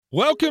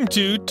Welcome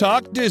to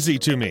Talk Dizzy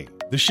to Me,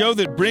 the show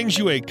that brings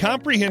you a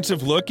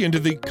comprehensive look into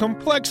the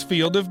complex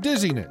field of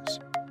dizziness.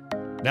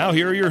 Now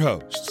here are your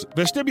hosts,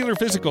 vestibular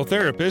physical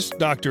therapist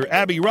Dr.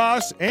 Abby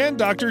Ross and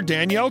Dr.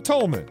 Danielle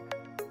Tolman.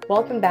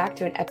 Welcome back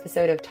to an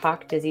episode of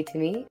Talk Dizzy to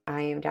Me. I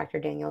am Dr.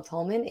 Danielle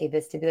Tolman, a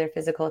vestibular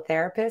physical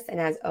therapist, and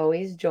as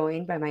always,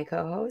 joined by my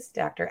co-host,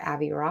 Dr.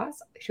 Abby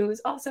Ross, who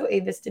is also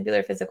a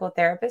vestibular physical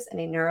therapist and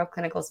a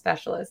neuroclinical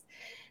specialist.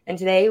 And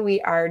today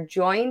we are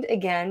joined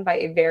again by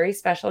a very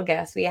special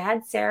guest. We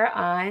had Sarah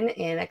on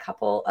in a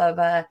couple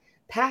of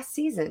past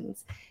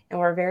seasons, and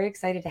we're very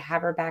excited to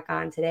have her back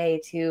on today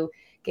to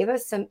give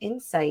us some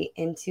insight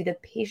into the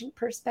patient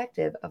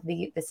perspective of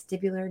the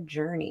vestibular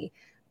journey.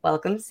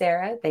 Welcome,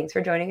 Sarah. Thanks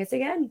for joining us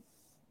again.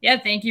 Yeah,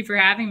 thank you for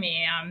having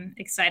me. I'm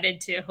excited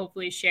to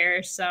hopefully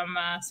share some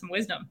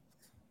wisdom.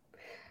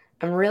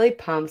 I'm really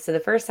pumped. So the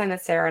first time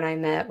that Sarah and I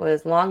met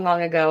was long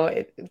ago.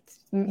 It's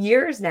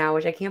years now,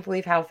 which I can't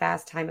believe how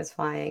fast time is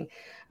flying.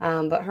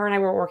 But her and I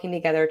were working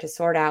together to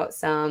sort out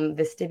some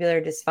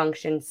vestibular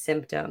dysfunction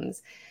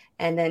symptoms.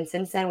 And then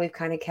since then, we've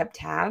kind of kept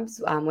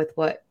tabs with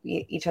what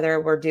each other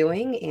were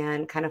doing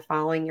and kind of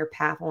following your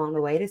path along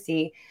the way to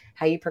see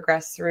how you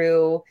progress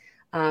through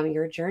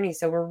your journey.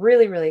 So we're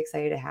really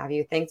excited to have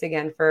you. Thanks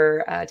again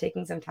for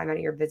taking some time out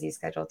of your busy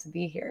schedule to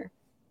be here.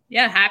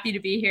 Yeah, happy to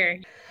be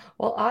here.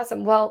 Well,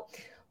 awesome. Well,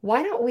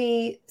 why don't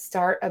we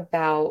start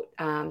about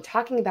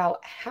talking about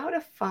how to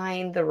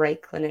find the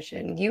right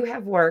clinician? You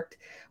have worked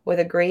with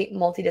a great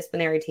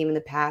multidisciplinary team in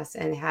the past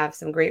and have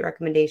some great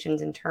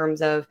recommendations in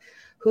terms of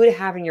who to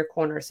have in your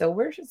corner. So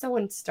where should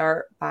someone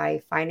start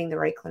by finding the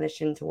right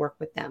clinician to work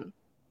with them?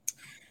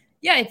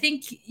 Yeah, I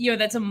think,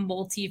 that's a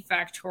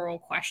multifactorial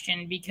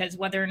question, because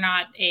whether or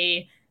not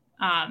a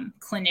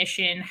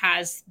clinician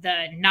has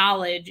the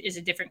knowledge is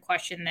a different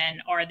question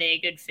than are they a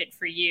good fit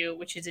for you,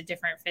 which is a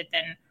different fit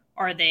than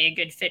are they a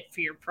good fit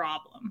for your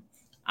problem.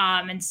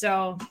 And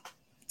so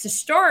to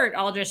start,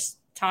 I'll just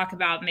talk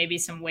about maybe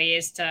some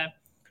ways to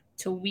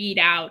weed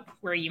out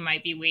where you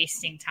might be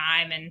wasting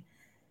time and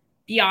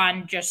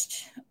beyond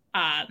just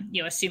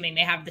assuming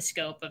they have the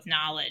scope of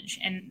knowledge.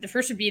 And the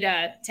first would be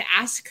to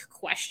ask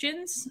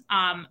questions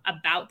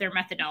about their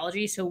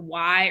methodology. So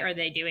why are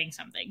they doing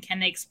something? Can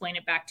they explain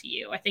it back to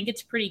you? I think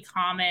it's pretty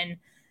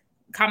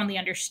commonly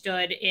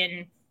understood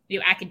in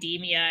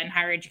academia and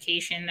higher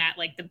education that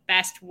like the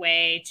best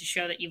way to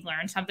show that you've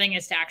learned something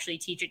is to actually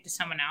teach it to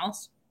someone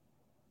else.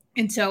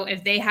 And so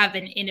if they have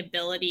an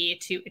inability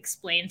to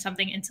explain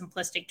something in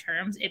simplistic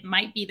terms, it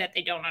might be that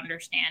they don't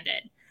understand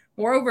it.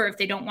 Moreover, if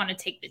they don't want to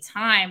take the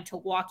time to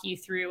walk you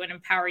through and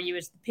empower you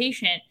as the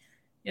patient,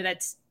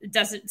 it's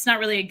not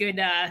really a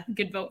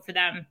good vote for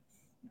them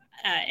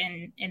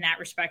in that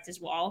respect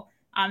as well.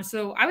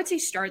 So I would say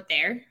start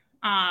there.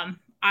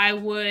 I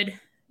would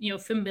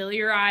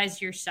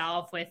familiarize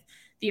yourself with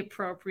the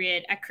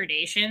appropriate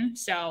accreditation.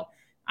 So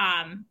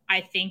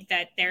I think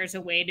that there's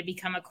a way to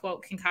become a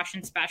quote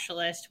concussion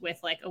specialist with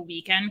like a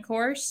weekend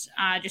course,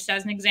 just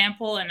as an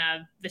example, and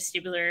a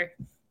vestibular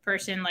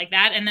person like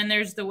that. And then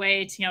there's the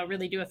way to,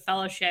 really do a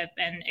fellowship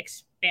and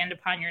expand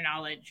upon your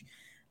knowledge.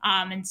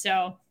 And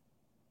so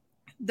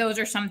those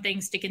are some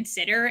things to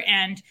consider.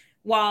 And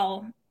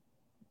while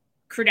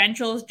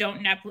credentials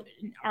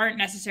aren't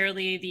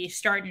necessarily the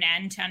start and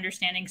end to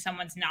understanding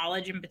someone's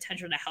knowledge and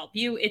potential to help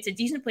you, it's a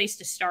decent place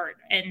to start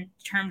in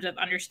terms of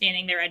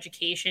understanding their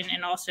education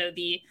and also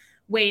the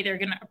way they're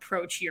going to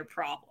approach your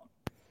problem.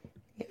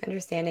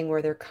 Understanding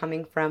where they're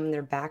coming from,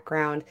 their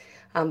background,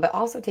 but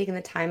also taking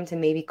the time to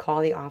maybe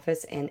call the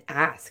office and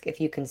ask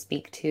if you can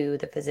speak to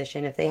the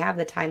physician. If they have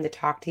the time to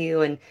talk to you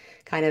and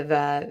kind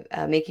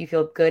of make you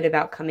feel good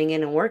about coming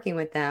in and working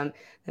with them,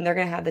 then they're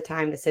going to have the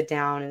time to sit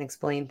down and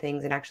explain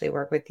things and actually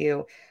work with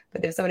you.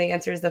 But if somebody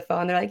answers the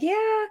phone, they're like,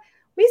 yeah,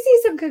 we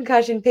see some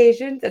concussion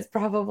patients, that's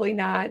probably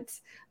not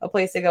a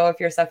place to go if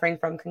you're suffering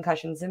from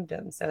concussion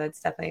symptoms. So that's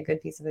definitely a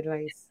good piece of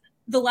advice.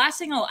 The last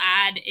thing I'll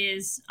add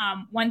is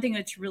one thing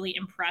that's really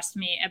impressed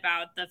me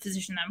about the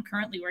physician that I'm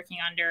currently working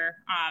under.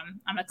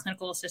 I'm a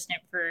clinical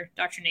assistant for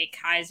Dr. Nate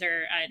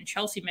Kaiser in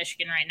Chelsea,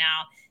 Michigan right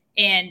now.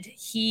 And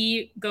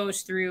he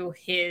goes through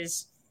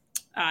his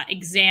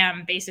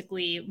exam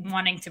basically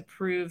wanting to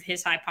prove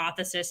his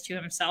hypothesis to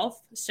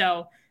himself.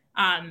 So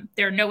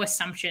there are no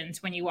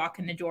assumptions when you walk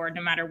in the door,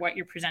 no matter what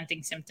your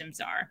presenting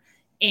symptoms are.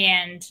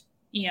 And,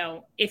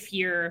 if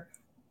you're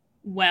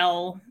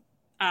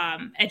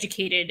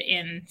educated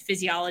in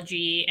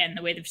physiology and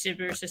the way the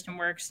vestibular system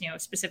works,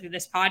 specifically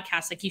this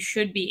podcast, like you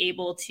should be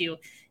able to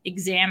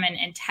examine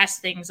and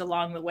test things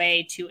along the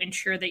way to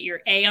ensure that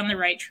you're on the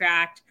right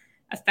track,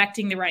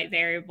 affecting the right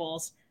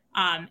variables,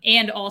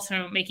 and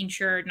also making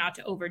sure not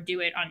to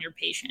overdo it on your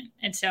patient.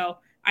 And so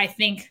I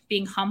think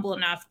being humble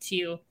enough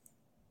to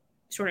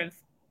sort of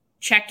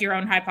check your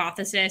own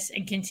hypothesis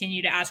and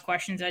continue to ask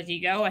questions as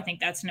you go, I think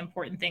that's an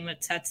important thing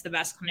that sets the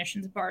best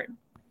clinicians apart.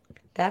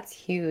 That's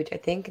huge. I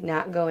think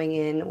not going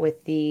in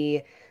with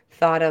the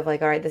thought of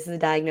like, all right, this is the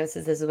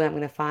diagnosis, this is what I'm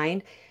going to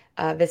find.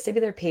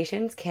 Vestibular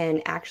patients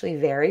can actually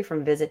vary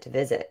from visit to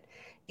visit.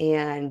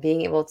 And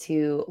being able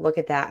to look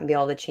at that and be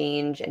able to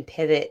change and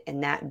pivot in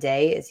that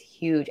day is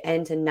huge,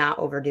 and to not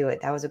overdo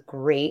it. That was a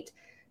great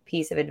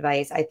piece of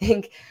advice. I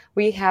think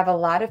we have a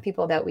lot of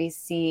people that we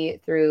see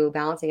through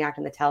Balancing Act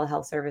and the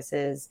telehealth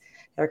services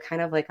that are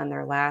kind of like on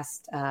their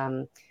last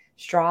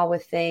straw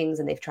with things,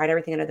 and they've tried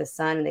everything under the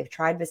sun, and they've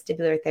tried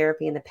vestibular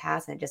therapy in the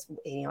past, and it just,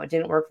 it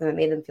didn't work for them. It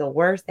made them feel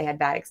worse. They had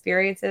bad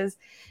experiences.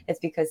 It's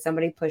because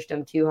somebody pushed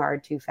them too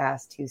hard, too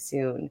fast, too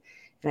soon.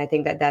 And I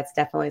think that that's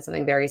definitely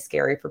something very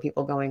scary for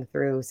people going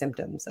through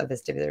symptoms of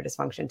vestibular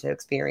dysfunction to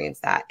experience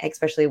that,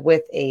 especially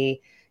with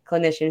a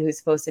clinician who's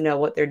supposed to know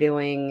what they're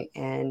doing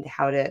and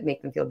how to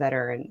make them feel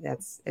better. And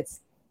that's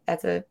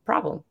a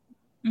problem.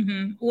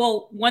 Mm-hmm.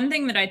 Well, one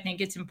thing that I think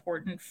it's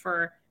important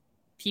for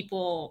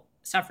people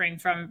suffering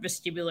from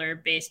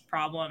vestibular based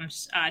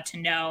problems to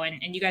know,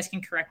 and you guys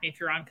can correct me if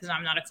you're wrong because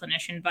I'm not a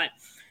clinician, but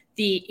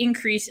the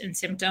increase in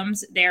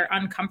symptoms, they're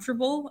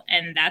uncomfortable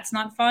and that's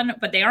not fun,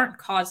 but they aren't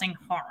causing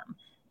harm.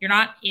 You're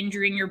not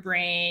injuring your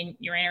brain,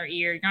 your inner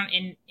ear, you're not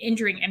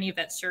injuring any of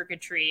that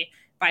circuitry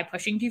by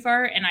pushing too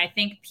far. And I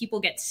think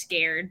people get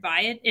scared by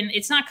it. And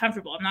it's not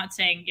comfortable. I'm not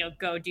saying,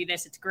 go do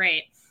this, it's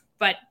great.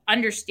 But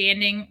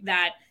understanding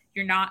that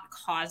you're not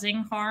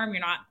causing harm,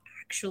 you're not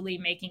actually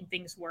making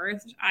things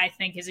worse, I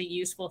think is a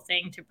useful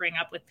thing to bring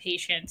up with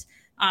patients,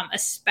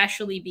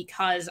 especially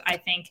because I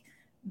think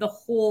the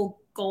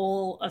whole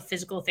goal of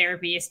physical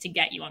therapy is to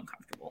get you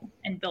uncomfortable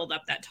and build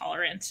up that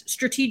tolerance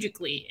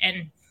strategically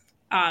and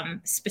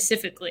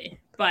specifically,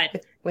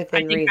 but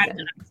within I think reason.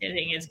 that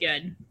thing is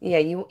good. Yeah,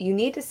 you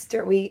need to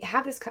start. We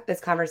have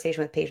this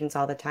conversation with patients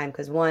all the time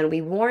because, one,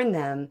 we warn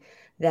them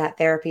that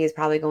therapy is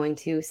probably going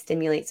to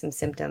stimulate some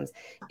symptoms.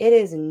 It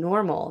is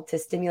normal to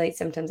stimulate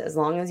symptoms as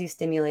long as you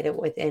stimulate it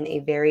within a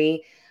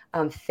very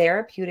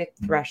therapeutic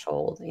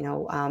threshold.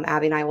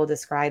 Abby and I will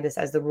describe this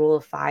as the rule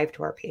of 5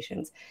 to our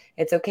patients.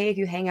 It's okay if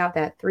you hang out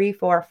that 3,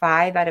 4,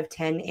 5 out of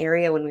 10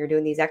 area when we're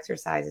doing these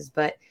exercises,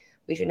 but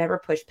we should never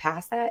push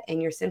past that,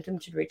 and your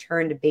symptoms should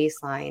return to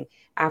baseline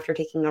after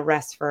taking a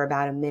rest for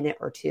about a minute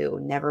or two,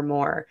 never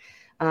more.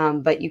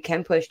 But you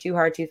can push too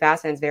hard, too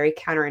fast, and it's very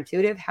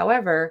counterintuitive.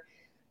 However,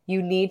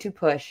 you need to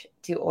push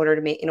in order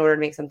to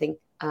make something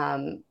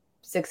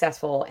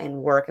successful and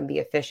work and be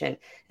efficient.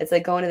 It's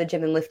like going to the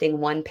gym and lifting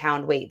 1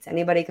 pound weights.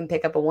 Anybody can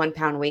pick up a 1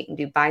 pound weight and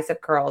do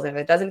bicep curls. And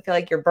if it doesn't feel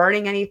like you're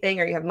burning anything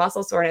or you have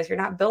muscle soreness, you're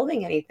not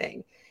building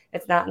anything.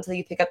 It's not until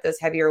you pick up those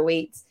heavier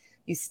weights,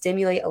 you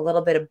stimulate a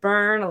little bit of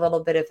burn, a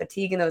little bit of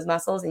fatigue in those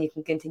muscles, and you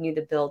can continue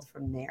to build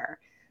from there.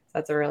 So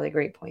that's a really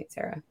great point,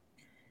 Sarah.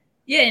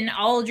 Yeah, and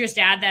I'll just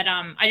add that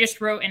I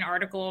just wrote an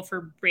article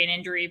for Brain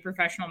Injury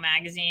Professional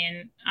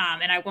Magazine,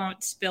 and I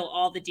won't spill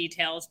all the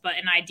details, but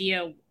an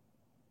idea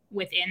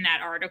within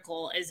that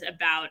article is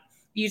about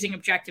using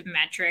objective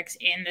metrics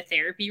in the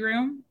therapy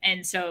room.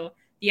 And so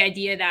the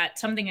idea that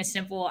something as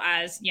simple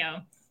as,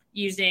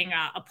 using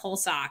a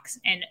pulse ox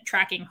and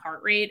tracking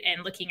heart rate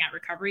and looking at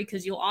recovery,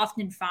 because you'll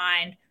often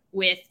find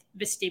with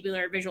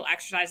vestibular visual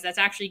exercise that's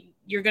actually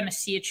you're going to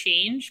see a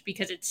change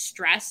because it's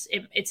stress.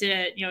 It's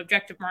a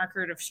objective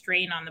marker of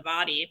strain on the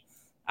body,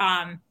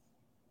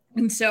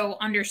 and so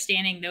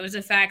understanding those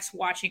effects,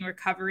 watching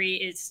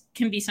recovery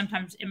can be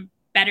sometimes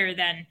better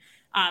than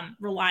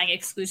relying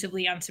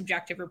exclusively on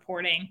subjective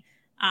reporting.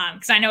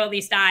 Because I know at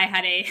least I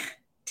had a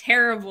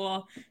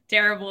terrible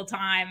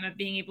time of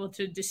being able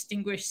to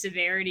distinguish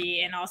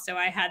severity. And also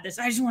I had this,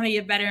 I just want to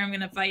get better, I'm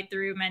going to fight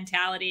through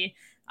mentality,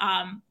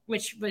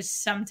 which was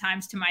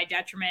sometimes to my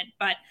detriment.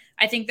 But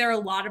I think there are a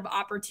lot of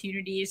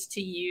opportunities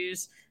to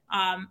use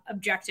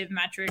objective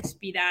metrics,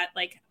 be that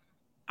like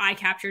eye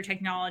capture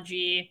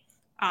technology,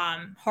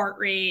 heart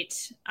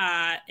rate,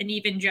 and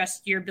even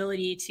just your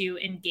ability to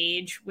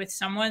engage with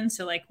someone.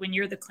 So like when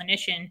you're the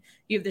clinician,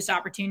 you have this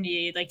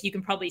opportunity, like you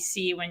can probably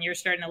see when you're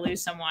starting to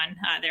lose someone,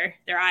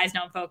 their eyes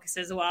don't focus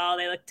as well.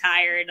 They look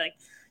tired, like,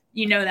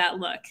 that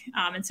look.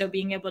 And so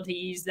being able to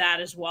use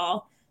that as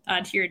well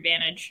to your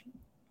advantage.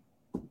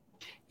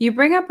 You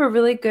bring up a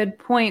really good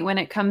point when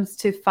it comes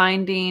to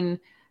finding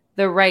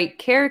the right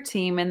care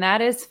team, and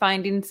that is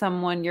finding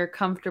someone you're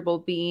comfortable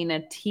being a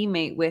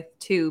teammate with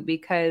too,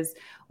 because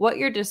what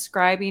you're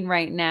describing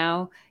right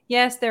now,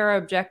 yes, there are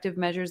objective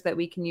measures that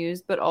we can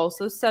use, but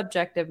also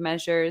subjective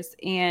measures.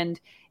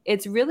 And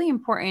it's really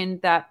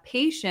important that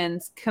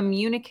patients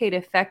communicate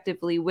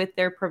effectively with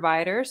their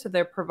provider so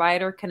their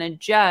provider can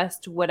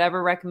adjust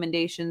whatever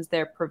recommendations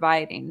they're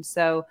providing.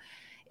 So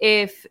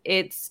if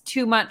it's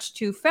too much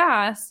too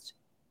fast,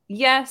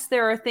 yes,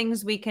 there are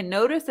things we can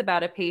notice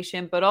about a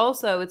patient, but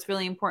also it's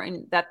really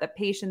important that the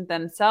patient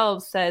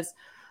themselves says,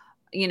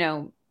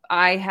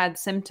 I had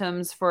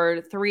symptoms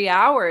for 3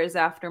 hours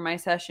after my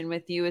session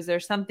with you. Is there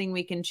something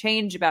we can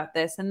change about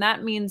this? And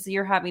that means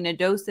you're having a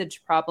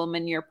dosage problem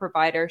and your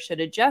provider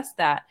should adjust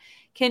that.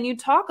 Can you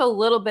talk a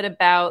little bit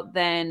about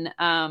then,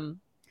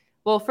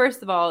 well,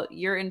 first of all,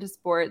 you're into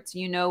sports,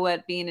 you know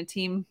what being a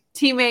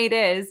teammate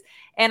is.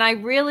 And I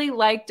really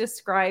like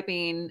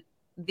describing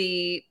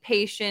the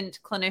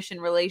patient-clinician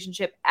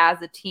relationship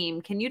as a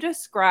team. Can you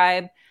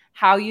describe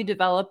how you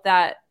develop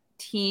that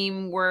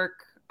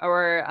teamwork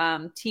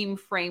team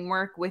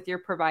framework with your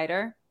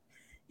provider?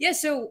 Yeah,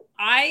 so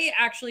I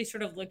actually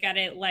sort of look at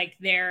it like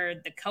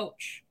they're the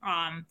coach.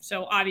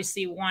 So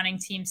obviously wanting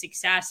team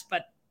success,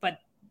 but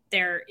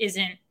there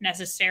isn't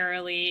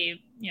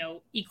necessarily,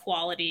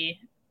 equality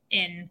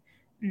in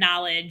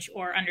knowledge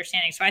or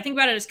understanding. So I think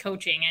about it as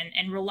coaching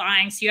and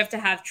relying. So you have to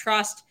have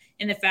trust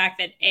in the fact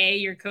that A,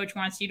 your coach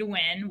wants you to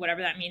win,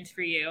 whatever that means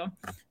for you.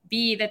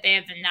 B, that they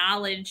have the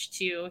knowledge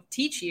to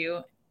teach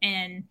you,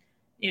 and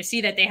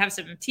C, that they have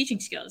some teaching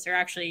skills. They're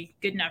actually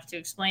good enough to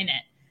explain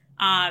it.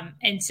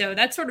 And so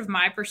that's sort of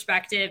my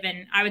perspective.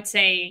 And I would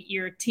say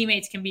your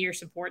teammates can be your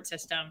support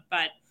system,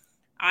 but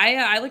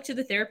I look to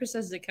the therapist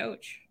as the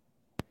coach.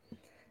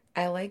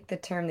 I like the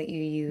term that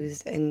you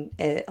used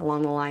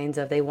along the lines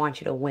of they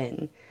want you to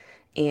win.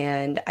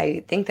 And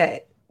I think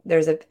that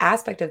there's an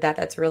aspect of that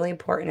that's really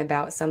important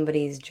about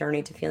somebody's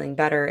journey to feeling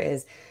better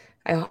is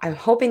I'm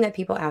hoping that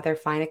people out there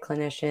find a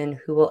clinician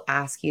who will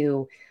ask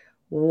you,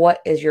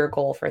 what is your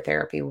goal for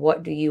therapy?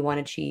 What do you want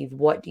to achieve?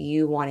 What do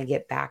you want to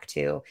get back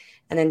to?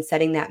 And then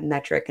setting that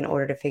metric in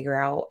order to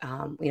figure out,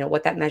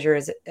 what that measure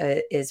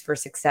is for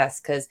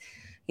success. Because,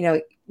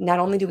 not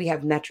only do we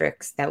have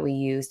metrics that we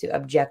use to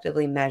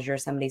objectively measure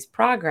somebody's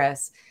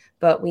progress,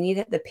 but we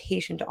need the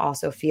patient to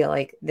also feel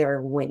like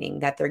they're winning,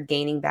 that they're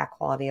gaining back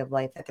quality of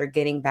life, that they're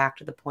getting back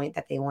to the point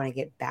that they want to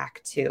get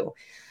back to.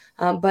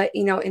 But,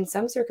 in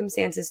some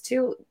circumstances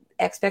too,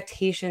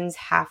 expectations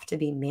have to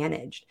be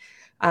managed.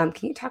 Can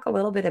you talk a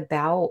little bit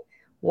about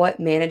what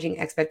managing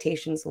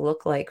expectations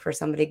look like for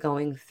somebody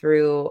going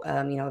through,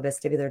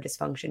 vestibular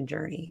dysfunction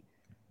journey?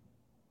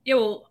 Yeah,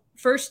 well,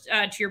 first,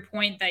 to your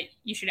point that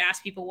you should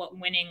ask people what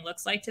winning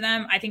looks like to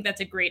them, I think that's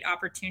a great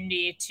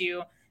opportunity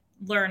to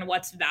learn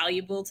what's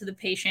valuable to the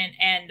patient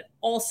and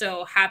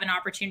also have an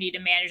opportunity to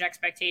manage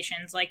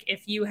expectations. Like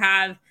if you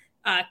have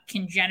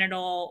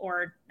congenital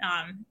or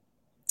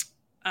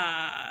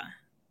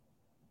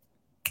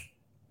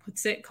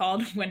what's it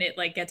called when it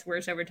gets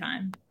worse over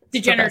time?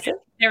 Degenerative.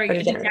 There we go.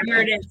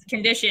 Degenerative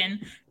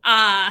condition.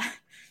 I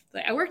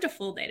worked a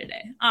full day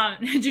today.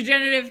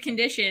 Degenerative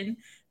condition.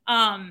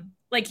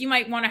 You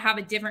might want to have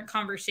a different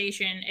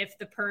conversation if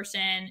the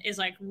person is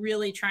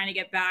really trying to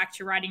get back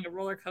to riding a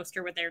roller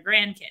coaster with their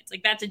grandkids.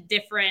 That's a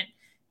different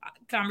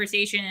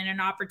conversation and an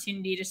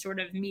opportunity to sort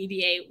of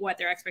mediate what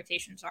their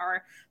expectations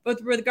are. But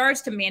with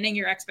regards to managing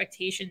your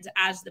expectations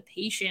as the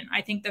patient,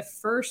 I think the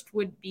first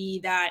would be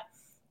that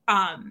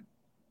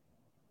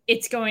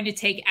it's going to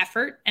take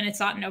effort and it's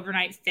not an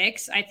overnight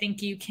fix. I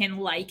think you can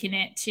liken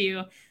it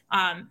to,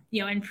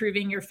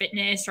 improving your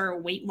fitness or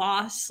weight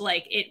loss.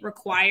 It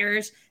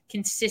requires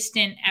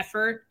consistent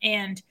effort.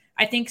 And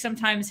I think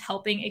sometimes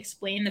helping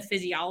explain the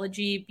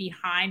physiology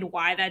behind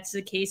why that's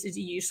the case is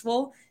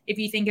useful. If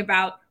you think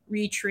about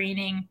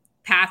retraining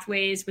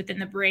pathways within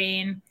the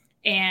brain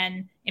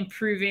and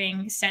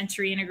improving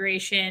sensory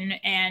integration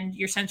and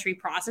your sensory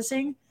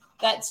processing,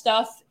 that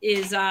stuff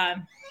is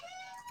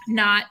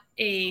not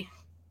a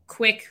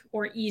quick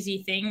or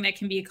easy thing that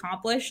can be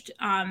accomplished.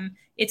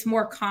 It's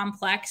more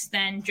complex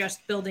than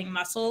just building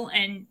muscle.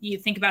 And you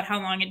think about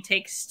how long it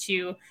takes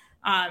to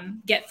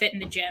get fit in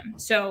the gym.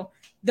 So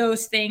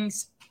those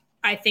things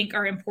I think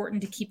are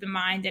important to keep in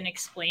mind and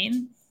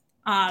explain.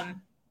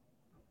 In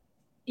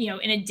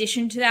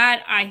addition to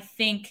that, I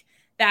think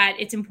that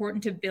it's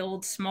important to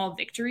build small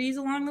victories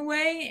along the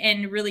way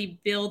and really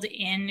build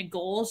in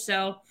goals.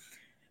 So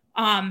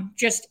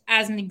just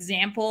as an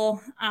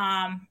example,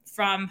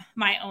 from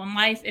my own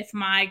life, if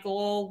my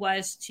goal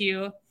was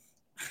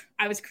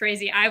I was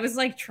crazy. I was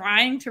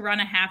trying to run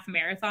a half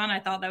marathon. I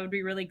thought that would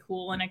be really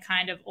cool and a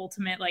kind of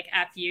ultimate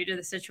FU to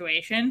the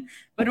situation.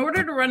 But in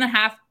order to run a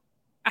half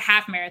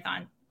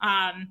marathon,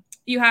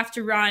 you have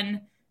to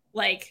run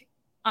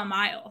a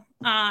mile.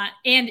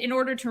 And in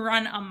order to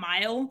run a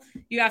mile,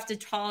 you have to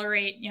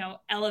tolerate,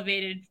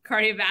 elevated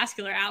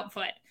cardiovascular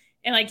output.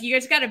 And you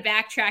just got to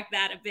backtrack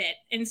that a bit.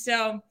 And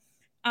so,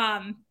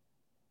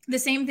 the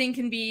same thing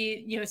can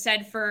be,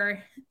 said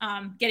for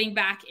getting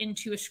back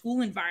into a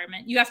school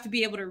environment. You have to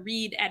be able to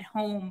read at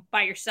home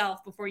by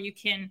yourself before you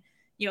can,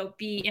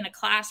 be in a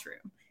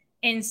classroom.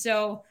 And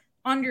so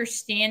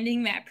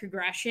understanding that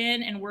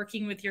progression and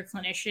working with your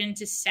clinician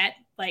to set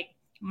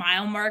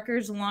mile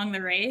markers along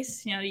the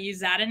race, to use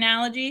that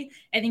analogy,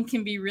 I think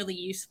can be really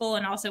useful,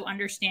 and also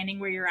understanding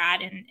where you're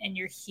at in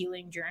your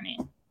healing journey.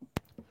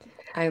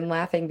 I'm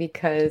laughing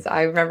because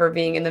I remember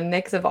being in the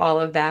mix of all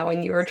of that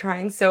when you were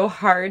trying so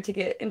hard to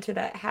get into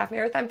that half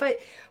marathon. But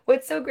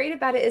what's so great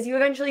about it is you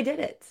eventually did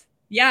it.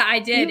 Yeah, I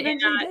did. In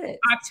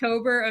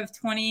October of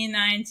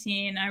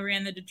 2019, I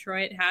ran the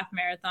Detroit half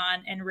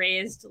marathon and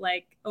raised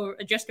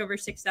just over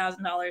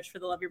 $6,000 for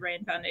the Love Your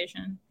Brain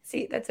Foundation.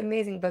 See, that's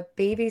amazing. But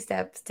baby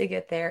steps to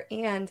get there,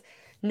 and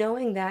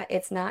knowing that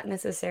it's not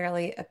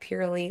necessarily a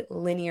purely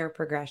linear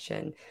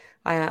progression.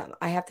 I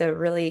have to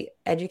really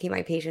educate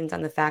my patients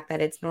on the fact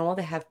that it's normal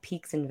to have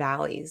peaks and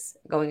valleys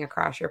going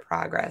across your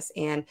progress.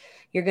 And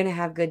you're going to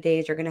have good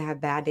days, you're going to have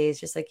bad days,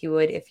 just like you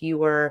would if you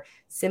were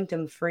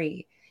symptom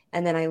free.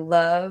 And then I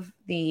love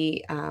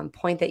the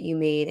point that you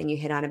made and you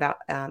hit on about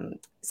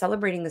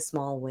celebrating the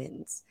small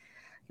wins.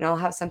 I'll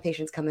have some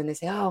patients come in and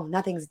say, oh,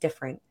 nothing's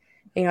different.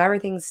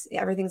 Everything's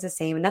the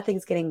same and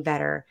nothing's getting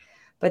better.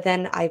 But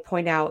then I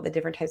point out the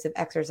different types of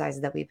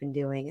exercises that we've been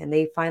doing. And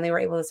they finally were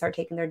able to start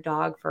taking their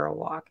dog for a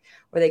walk,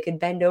 or they could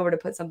bend over to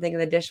put something in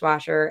the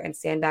dishwasher and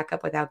stand back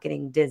up without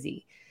getting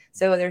dizzy.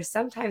 So there's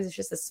sometimes it's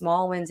just the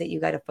small wins that you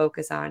got to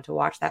focus on to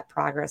watch that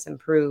progress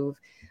improve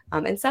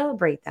and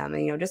celebrate them.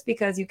 And, just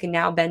because you can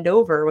now bend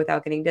over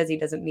without getting dizzy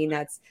doesn't mean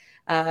that's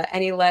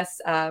any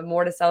less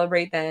more to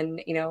celebrate than,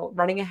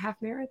 running a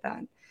half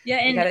marathon. Yeah,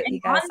 and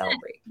you gotta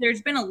celebrate.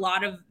 There's been a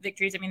lot of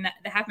victories. I mean,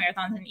 the half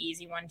marathon is an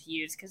easy one to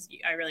use because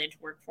I really had to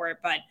work for it.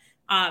 But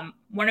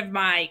one of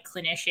my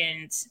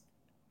clinicians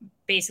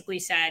basically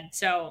said,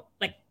 so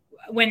like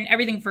when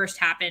everything first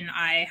happened,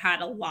 I had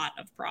a lot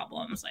of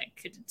problems,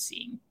 like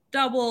seeing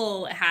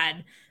double,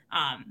 had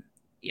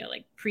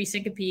like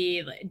pre-syncope,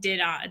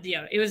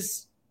 it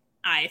was,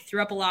 I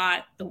threw up a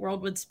lot, the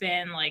world would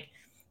spin, like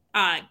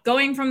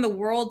going from the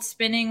world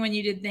spinning when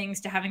you did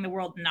things to having the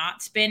world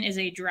not spin is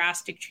a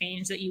drastic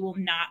change that you will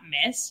not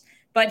miss.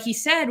 But he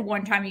said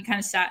one time, he kind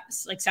of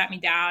sat me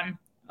down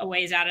a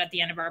ways out at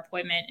the end of our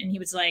appointment, and he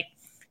was like,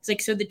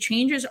 so the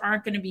changes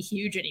aren't going to be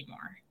huge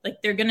anymore.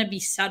 Like they're going to be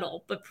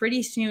subtle, but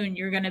pretty soon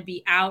you're going to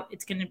be out.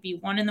 It's going to be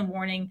 1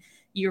 a.m.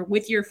 You're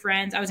with your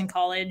friends. I was in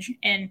college,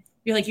 and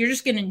you're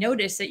just going to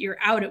notice that you're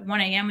out at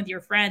 1 a.m. with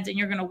your friends, and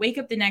you're going to wake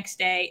up the next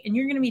day and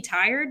you're going to be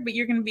tired, but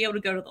you're going to be able to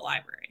go to the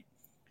library.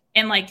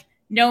 And like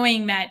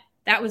knowing that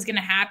was going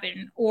to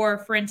happen. Or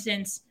for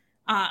instance,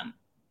 I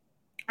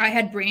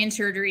had brain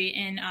surgery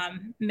in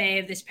May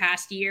of this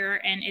past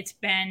year, and it's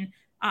been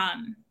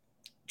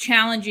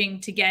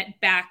challenging to get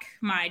back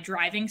my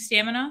driving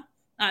stamina.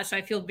 So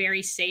I feel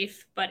very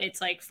safe, but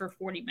it's like for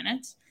 40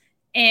 minutes.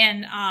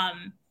 And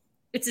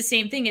it's the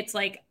same thing. It's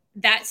like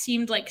that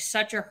seemed like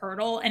such a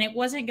hurdle, and it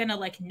wasn't going to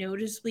like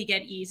noticeably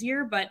get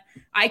easier, but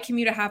I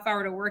commute a half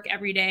hour to work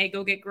every day,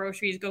 go get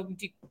groceries,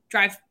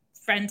 drive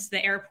friends to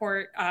the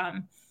airport.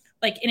 And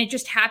it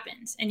just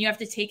happens, and you have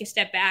to take a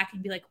step back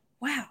and be like,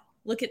 wow,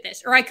 look at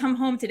this. Or I come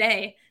home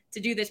today to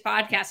do this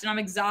podcast and I'm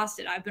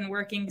exhausted. I've been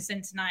working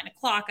since 9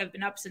 o'clock. I've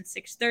been up since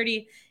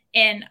 6:30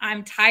 and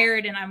I'm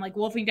tired, and I'm like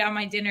wolfing down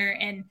my dinner,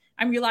 and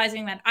I'm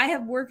realizing that I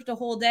have worked a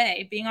whole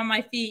day being on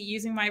my feet,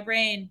 using my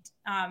brain,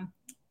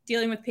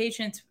 dealing with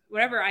patients,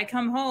 whatever. I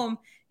come home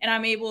and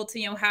I'm able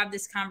to, have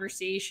this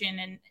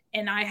conversation,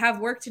 and I have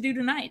work to do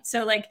tonight.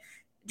 So like,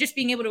 just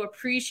being able to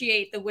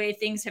appreciate the way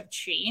things have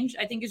changed,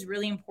 I think is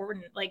really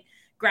important. Like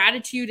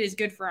gratitude is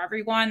good for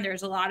everyone.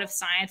 There's a lot of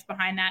science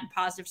behind that and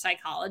positive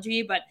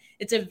psychology, but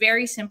it's a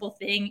very simple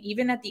thing,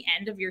 even at the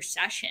end of your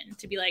session,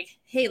 to be like,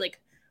 hey, like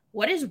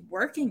what is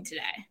working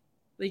today?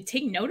 Like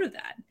take note of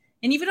that.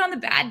 And even on the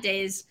bad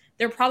days,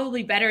 they're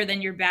probably better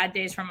than your bad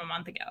days from a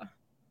month ago.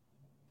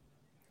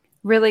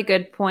 Really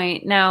good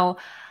point. Now,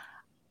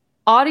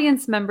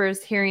 audience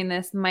members hearing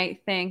this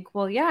might think,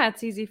 well, yeah,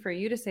 it's easy for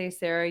you to say,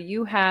 Sarah.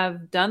 You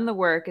have done the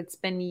work. It's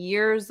been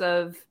years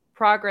of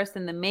progress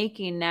in the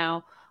making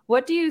now.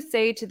 What do you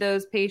say to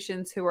those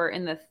patients who are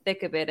in the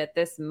thick of it at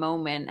this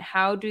moment?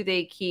 How do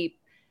they keep,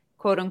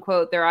 quote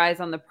unquote, their eyes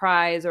on the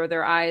prize, or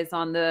their eyes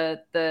on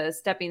the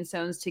stepping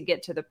stones to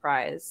get to the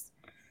prize?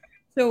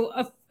 So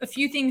a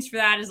few things for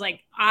that is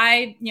like,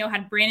 I,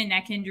 had brain and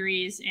neck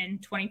injuries in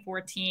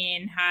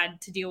 2014,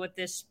 had to deal with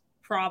this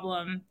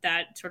problem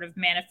that sort of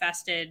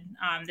manifested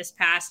this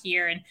past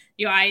year. And,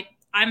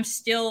 I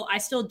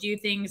still do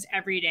things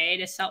every day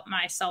to set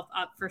myself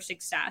up for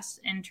success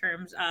in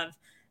terms of,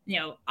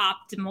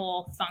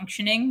 optimal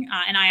functioning.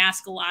 And I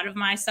ask a lot of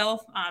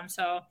myself.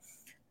 So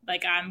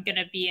like I'm going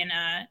to be in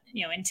a,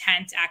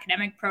 intense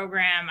academic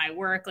program. I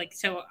work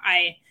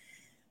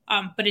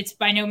but it's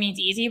by no means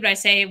easy. But I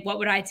say, what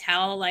would I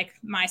tell like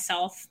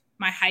myself,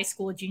 my high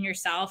school junior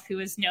self, who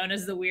was known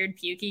as the weird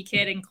pukey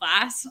kid in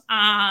class?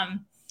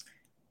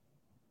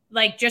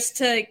 Like just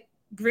to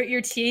grit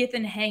your teeth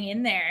and hang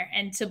in there,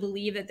 and to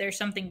believe that there's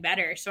something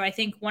better. So I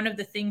think one of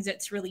the things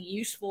that's really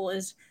useful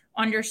is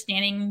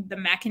understanding the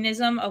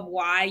mechanism of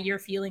why you're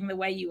feeling the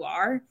way you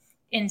are.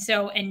 And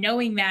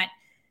knowing that,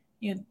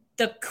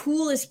 the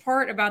coolest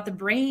part about the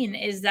brain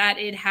is that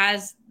it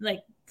has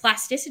like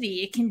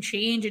plasticity. It can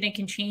change, and it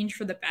can change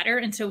for the better.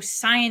 And so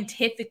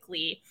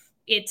scientifically,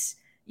 it's,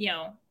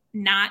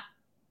 not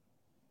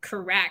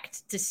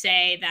correct to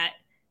say that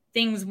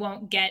things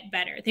won't get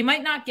better. They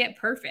might not get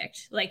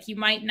perfect. Like you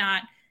might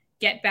not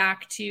get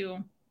back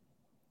to,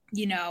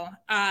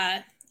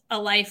 a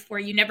life where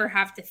you never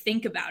have to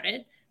think about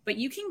it, but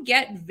you can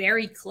get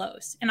very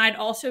close. And I'd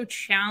also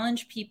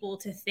challenge people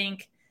to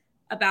think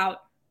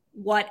about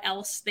what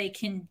else they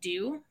can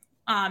do,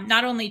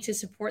 not only to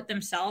support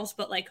themselves,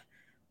 but like,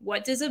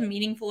 what does a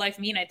meaningful life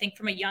mean? I think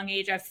from a young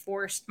age, I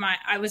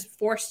was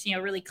forced to,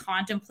 really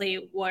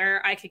contemplate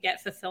where I could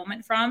get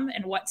fulfillment from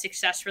and what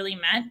success really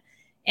meant.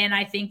 And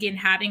I think in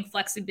having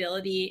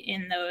flexibility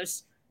in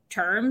those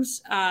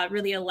terms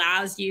really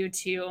allows you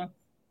to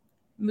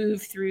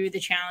move through the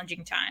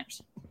challenging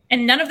times.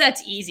 And none of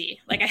that's easy.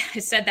 Like I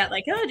said that,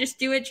 like, oh, just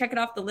do it, check it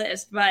off the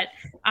list. But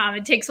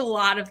it takes a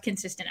lot of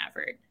consistent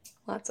effort.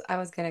 Well, I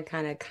was going to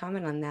kind of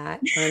comment on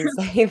that and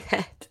say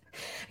that,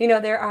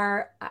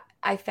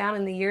 I found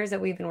in the years that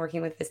we've been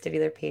working with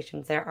vestibular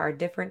patients, there are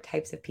different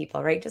types of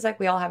people, right? Just like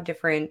we all have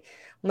different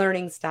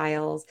learning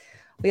styles,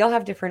 we all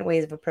have different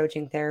ways of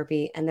approaching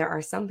therapy. And there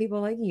are some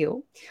people like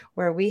you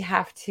where we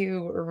have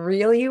to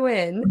reel you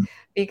in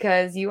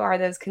because you are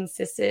those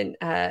consistent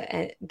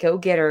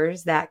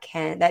go-getters that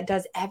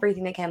does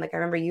everything they can. Like I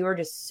remember you were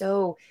just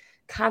so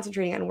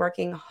concentrating on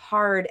working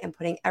hard and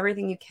putting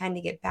everything you can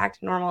to get back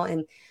to normal.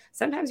 And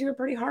sometimes you were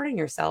pretty hard on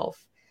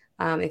yourself.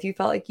 If you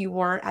felt like you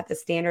weren't at the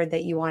standard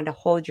that you wanted to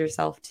hold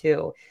yourself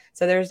to.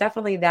 So there's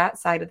definitely that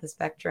side of the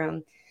spectrum.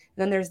 And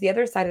then there's the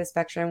other side of the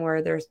spectrum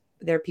where there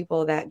are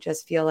people that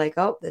just feel like,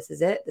 oh, this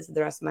is it. This is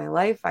the rest of my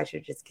life. I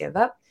should just give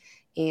up.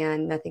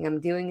 And nothing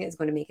I'm doing is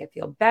going to make it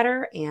feel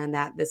better. And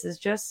that this is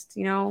just,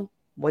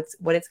 what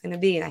it's going to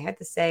be. And I had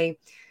to say,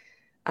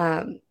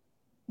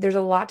 there's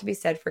a lot to be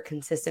said for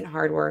consistent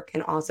hard work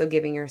and also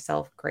giving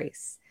yourself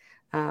grace.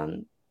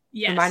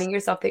 Reminding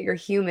yourself that you're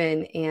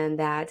human and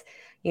that,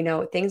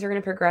 things are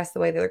going to progress the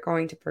way they're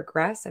going to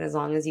progress. And as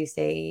long as you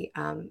stay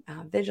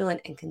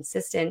vigilant and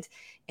consistent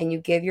and you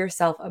give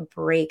yourself a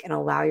break and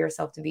allow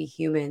yourself to be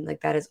human, like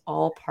that is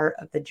all part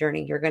of the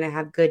journey. You're going to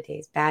have good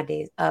days, bad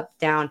days, up,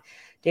 down,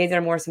 days that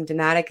are more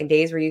symptomatic and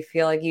days where you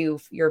feel like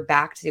you're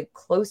back to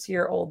close to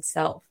your old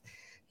self.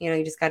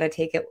 You just got to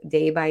take it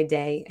day by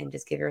day and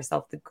just give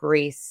yourself the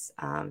grace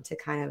to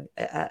kind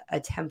of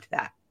attempt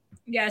that.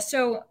 Yeah.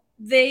 So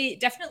they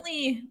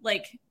definitely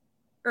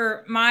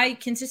my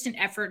consistent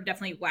effort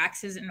definitely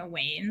waxes and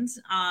wanes.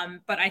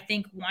 But I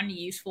think one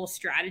useful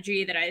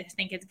strategy that I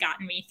think has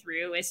gotten me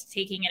through is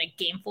taking a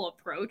gameful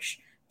approach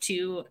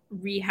to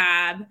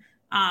rehab.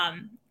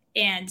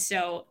 And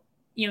so,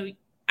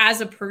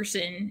 as a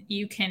person,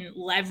 you can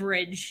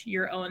leverage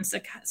your own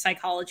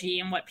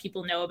psychology and what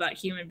people know about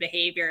human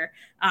behavior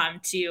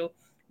to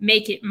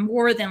make it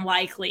more than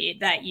likely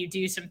that you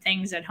do some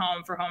things at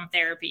home for home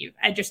therapy,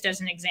 just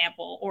as an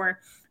example, or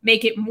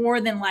make it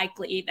more than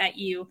likely that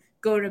you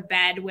go to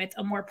bed with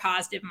a more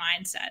positive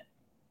mindset.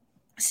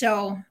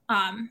 So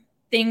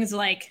things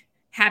like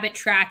habit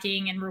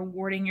tracking and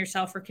rewarding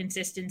yourself for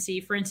consistency.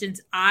 For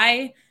instance,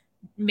 I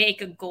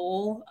make a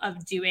goal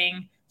of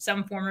doing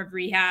some form of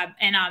rehab.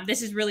 And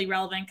this is really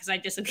relevant because I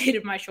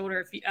dislocated my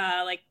shoulder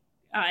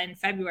in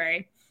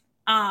February.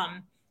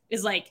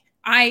 Is like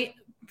I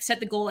set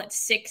the goal at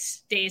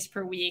 6 days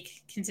per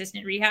week,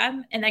 consistent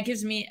rehab. And that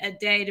gives me a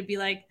day to be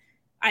like,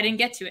 I didn't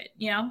get to it,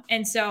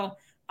 And so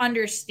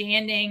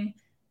understanding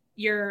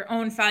your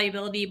own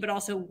fallibility, but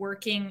also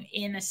working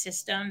in a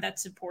system that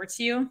supports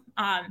you.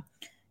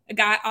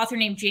 Author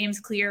named James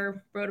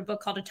Clear wrote a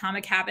book called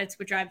Atomic Habits,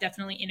 which I've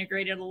definitely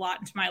integrated a lot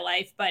into my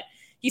life. But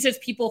he says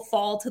people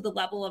fall to the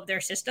level of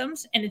their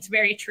systems, and it's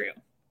very true.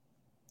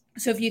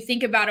 So if you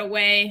think about a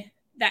way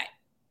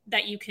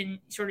that you can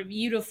sort of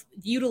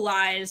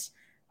utilize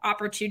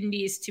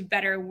opportunities to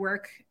better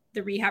work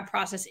the rehab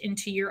process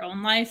into your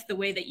own life, the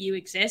way that you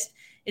exist,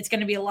 it's going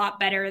to be a lot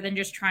better than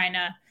just trying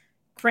to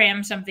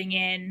cram something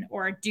in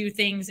or do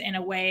things in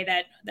a way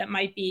that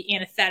might be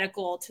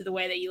antithetical to the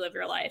way that you live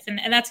your life. And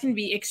that's going to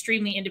be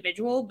extremely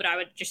individual, but I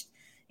would just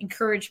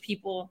encourage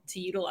people to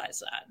utilize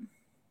that.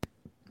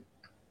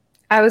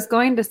 I was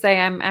going to say,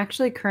 I'm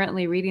actually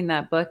currently reading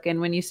that book. And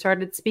when you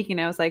started speaking,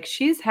 I was like,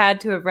 she's had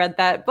to have read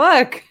that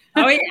book.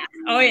 Oh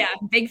yeah.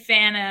 Big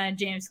fan of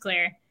James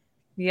Clear.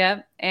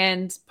 Yep.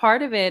 And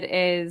part of it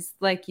is,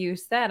 like you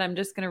said, I'm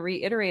just going to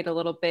reiterate a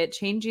little bit,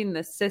 changing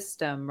the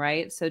system,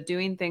 right? So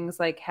doing things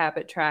like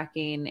habit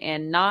tracking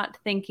and not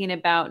thinking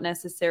about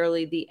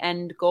necessarily the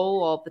end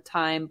goal all the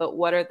time, but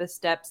what are the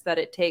steps that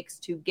it takes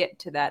to get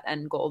to that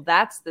end goal?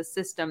 That's the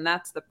system.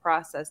 That's the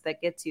process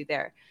that gets you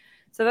there.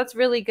 So that's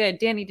really good.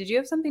 Danny, did you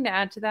have something to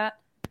add to that?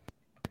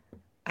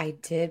 I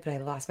did, but I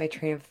lost my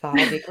train of thought.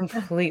 I'll be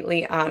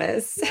completely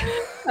honest.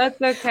 That's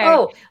okay.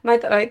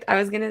 I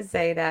was going to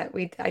say that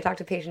I talk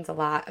to patients a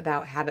lot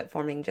about habit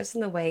forming, just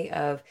in the way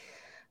of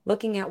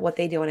looking at what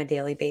they do on a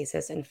daily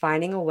basis and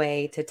finding a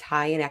way to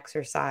tie an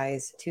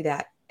exercise to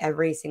that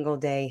every single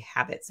day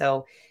habit.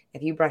 So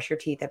if you brush your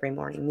teeth every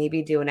morning,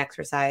 maybe do an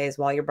exercise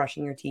while you're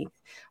brushing your teeth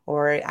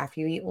or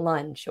after you eat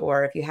lunch,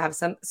 or if you have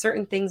some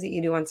certain things that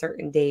you do on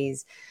certain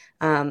days.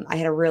 I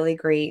had a really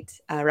great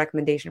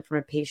recommendation from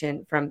a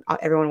patient, from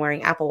everyone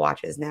wearing Apple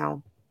Watches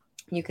now.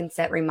 You can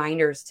set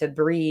reminders to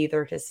breathe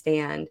or to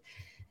stand.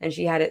 And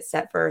she had it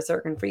set for a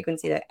certain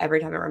frequency that every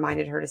time it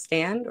reminded her to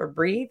stand or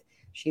breathe,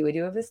 she would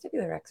do a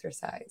vestibular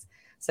exercise.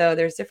 So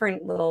there's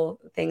different little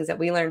things that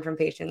we learn from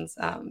patients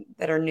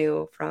that are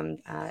new from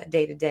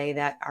day to day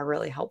that are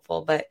really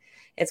helpful. But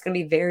it's going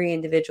to be very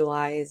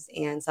individualized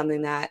and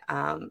something that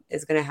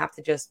is going to have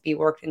to just be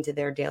worked into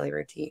their daily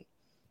routine.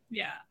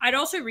 Yeah, I'd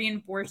also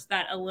reinforce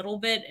that a little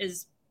bit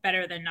is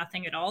better than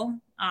nothing at all.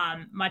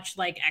 Much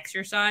like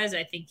exercise,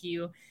 I think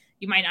you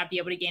might not be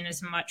able to gain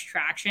as much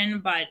traction,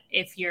 but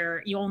if you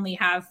only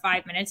have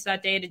 5 minutes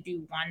that day to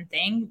do one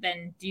thing,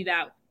 then do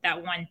that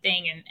one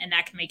thing, and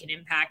that can make an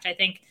impact. I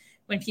think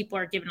when people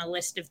are given a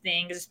list of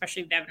things,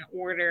 especially if they have an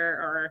order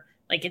or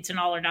like it's an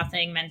all or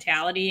nothing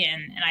mentality.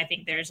 And I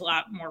think there's a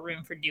lot more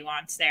room for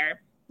nuance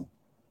there.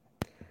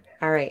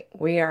 All right,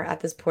 we are at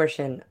this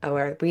portion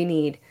where we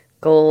need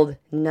gold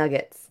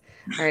nuggets.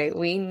 All right,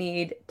 we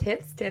need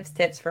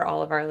tips for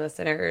all of our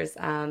listeners.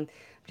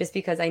 Just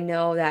because I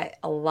know that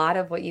a lot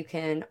of what you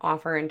can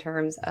offer in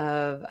terms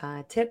of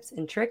tips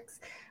and tricks,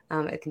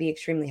 it can be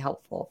extremely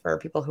helpful for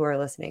people who are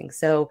listening.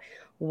 So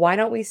why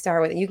don't we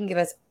start with, you can give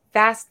us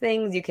fast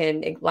things, you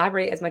can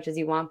elaborate as much as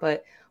you want,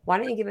 but why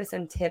don't you give us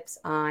some tips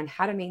on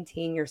how to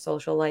maintain your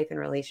social life and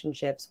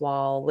relationships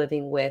while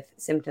living with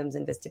symptoms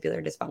and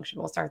vestibular dysfunction?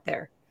 We'll start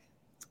there.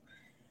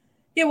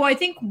 Yeah, well, I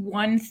think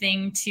one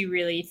thing to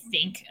really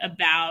think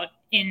about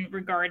in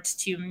regards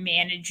to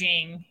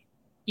managing,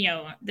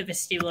 the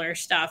vestibular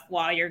stuff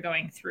while you're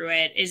going through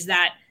it is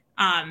that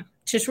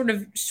to sort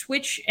of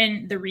switch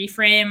and the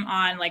reframe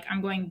on like,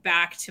 I'm going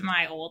back to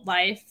my old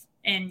life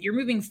and you're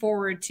moving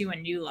forward to a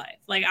new life.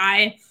 Like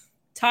I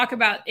talk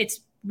about, it's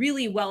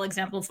really well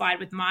exemplified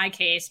with my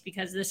case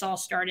because this all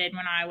started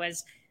when I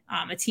was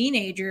a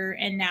teenager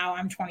and now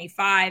I'm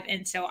 25.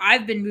 And so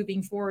I've been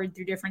moving forward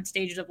through different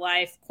stages of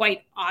life,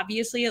 quite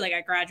obviously. Like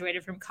I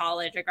graduated from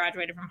college, I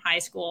graduated from high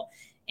school.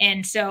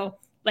 And so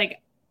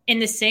like in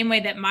the same way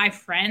that my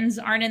friends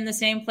aren't in the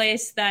same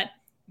place that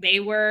they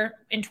were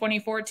in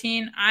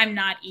 2014, I'm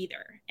not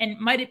either. And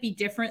might it be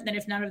different than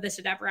if none of this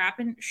had ever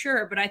happened?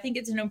 Sure. But I think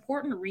it's an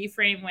important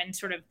reframe when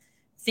sort of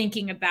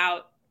thinking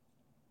about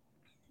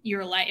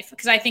your life.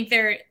 Because I think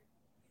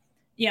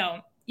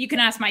you can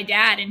ask my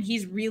dad and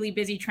he's really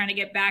busy trying to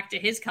get back to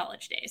his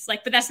college days.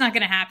 Like, but that's not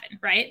going to happen.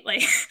 Right.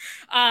 Like,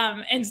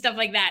 and stuff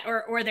like that,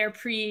 or their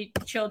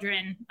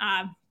pre-children,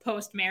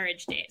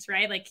 post-marriage days,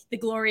 right? Like the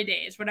glory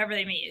days, whatever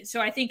they mean.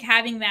 So I think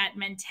having that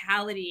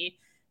mentality,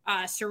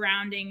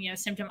 surrounding,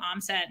 symptom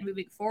onset and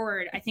moving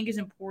forward, I think is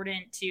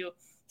important to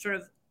sort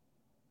of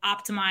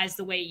optimize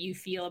the way you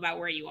feel about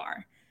where you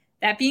are.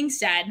 That being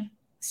said,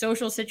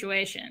 social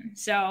situation.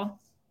 So,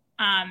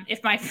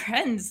 if my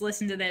friends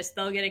listen to this,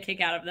 they'll get a kick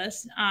out of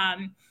this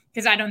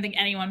because I don't think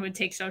anyone would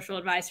take social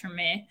advice from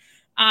me.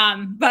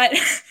 But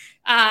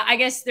I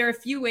guess there are a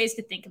few ways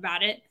to think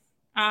about it.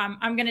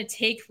 I'm going to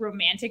take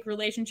romantic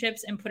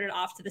relationships and put it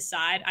off to the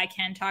side. I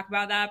can talk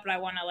about that, but I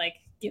want to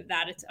give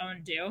that its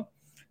own due.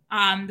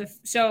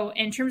 So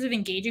in terms of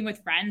engaging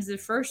with friends, the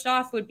first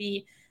off would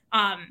be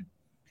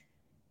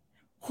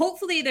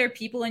hopefully there are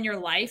people in your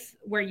life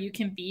where you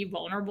can be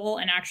vulnerable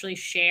and actually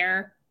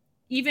share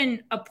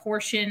even a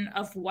portion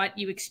of what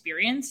you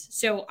experience.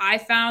 So I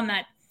found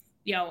that,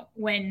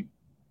 when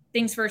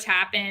things first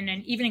happened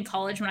and even in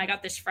college, when I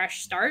got this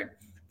fresh start,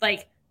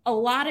 like a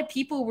lot of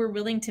people were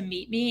willing to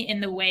meet me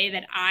in the way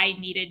that I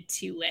needed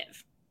to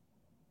live.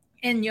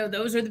 And,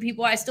 those are the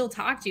people I still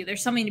talk to.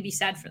 There's something to be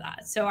said for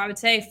that. So I would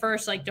say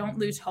first, don't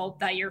lose hope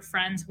that your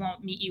friends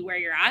won't meet you where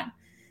you're at.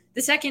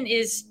 The second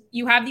is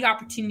you have the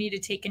opportunity to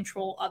take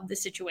control of the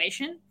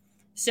situation.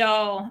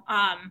 So,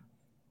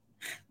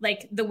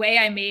 the way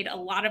I made a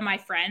lot of my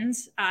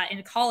friends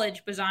in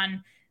college was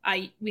on,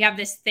 we have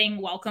this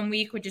thing, welcome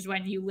week, which is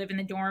when you live in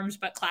the dorms,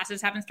 but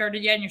classes haven't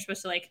started yet. And you're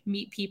supposed to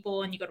meet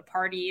people and you go to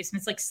parties and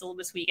it's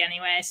syllabus week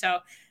anyway. So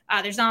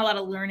there's not a lot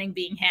of learning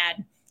being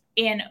had.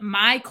 And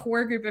my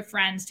core group of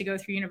friends to go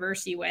through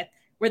university with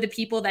were the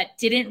people that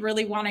didn't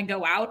really want to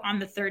go out on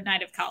the third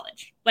night of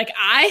college.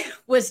 I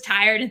was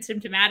tired and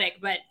symptomatic,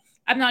 but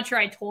I'm not sure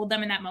I told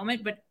them in that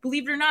moment, but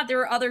believe it or not, there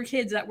were other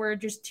kids that were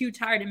just too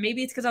tired. And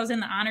maybe it's because I was in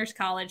the honors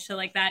college. So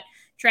that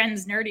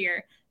trend's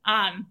nerdier.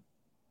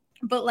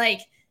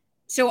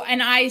 So,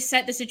 and I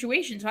set the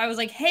situation. So I was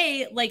like,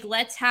 hey,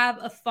 let's have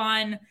a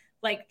fun,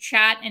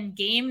 chat and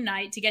game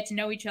night to get to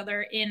know each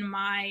other in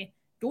my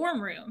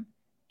dorm room.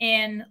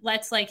 And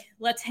let's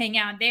hang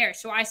out there.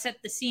 So I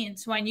set the scene.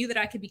 So I knew that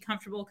I could be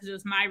comfortable because it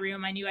was my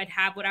room. I knew I'd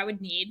have what I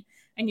would need.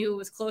 I knew it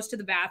was close to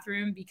the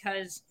bathroom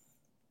because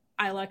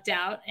I lucked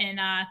out, and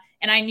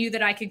I knew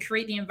that I could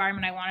create the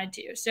environment I wanted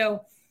to.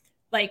 So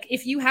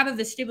if you have a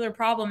vestibular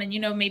problem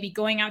and, maybe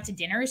going out to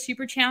dinner is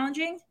super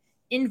challenging,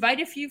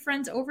 invite a few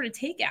friends over to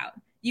take out.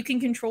 You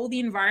can control the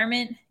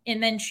environment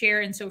and then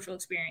share in social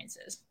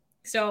experiences.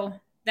 So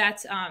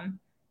that's,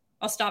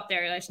 I'll stop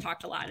there. I just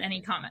talked a lot. Any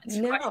comments?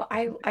 No,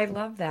 I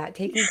love that,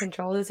 taking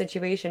control of the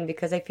situation,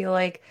 because I feel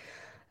like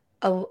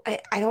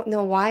I don't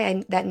know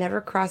why that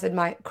never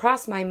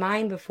crossed my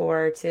mind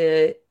before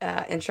to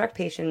instruct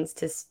patients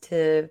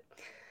to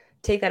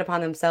take that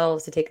upon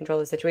themselves to take control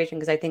of the situation,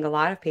 because I think a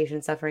lot of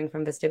patients suffering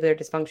from vestibular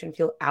dysfunction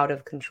feel out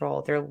of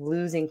control. They're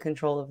losing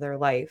control of their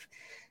life.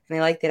 And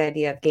I like that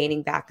idea of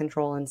gaining back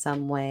control in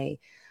some way.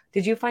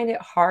 Did you find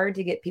it hard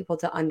to get people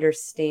to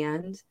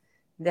understand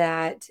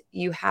that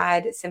you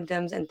had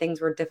symptoms and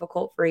things were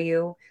difficult for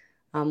you?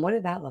 What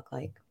did that look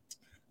like?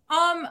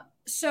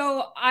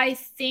 So I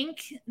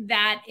think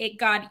that it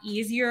got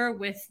easier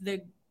with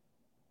the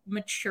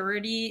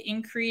maturity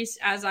increase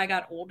as I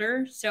got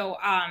older. So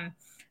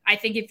I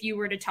think if you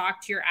were to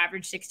talk to your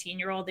average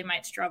 16-year-old, they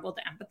might struggle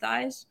to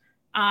empathize.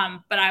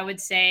 But I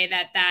would say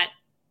that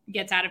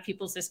gets out of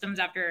people's systems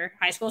after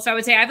high school. So I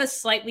would say I have a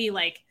slightly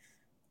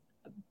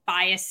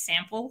biased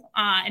sample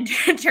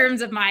in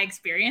terms of my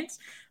experience.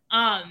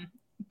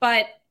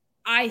 But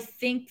I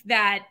think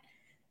that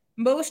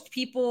most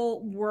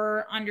people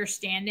were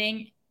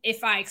understanding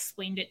if I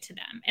explained it to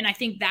them. And I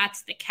think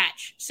that's the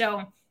catch.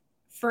 So,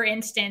 for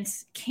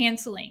instance,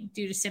 canceling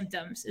due to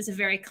symptoms is a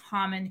very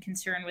common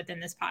concern within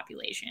this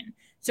population.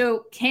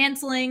 So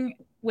canceling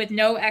with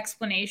no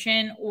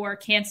explanation or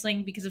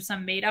canceling because of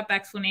some made up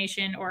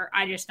explanation or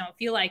I just don't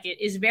feel like it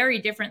is very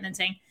different than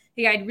saying,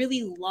 hey, I'd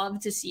really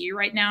love to see you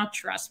right now.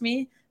 Trust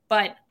me,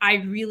 but I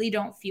really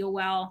don't feel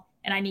well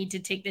and I need to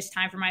take this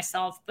time for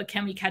myself, but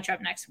can we catch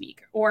up next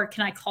week? Or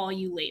can I call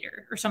you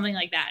later or something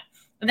like that?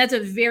 And that's a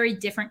very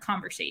different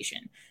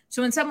conversation.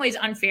 So in some ways,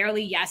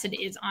 unfairly, yes, it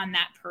is on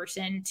that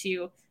person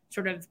to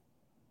sort of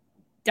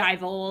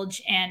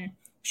divulge and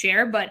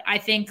share. But I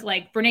think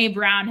like Brene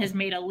Brown has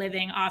made a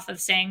living off of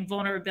saying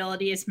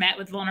vulnerability is met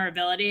with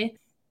vulnerability.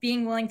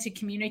 Being willing to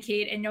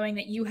communicate and knowing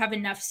that you have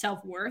enough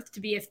self-worth to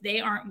be, if they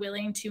aren't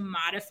willing to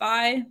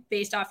modify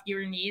based off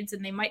your needs,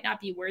 and they might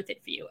not be worth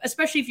it for you,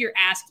 especially if your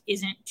ask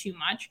isn't too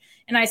much.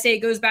 And I say it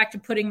goes back to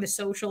putting the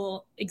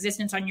social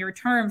existence on your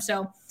terms.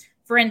 So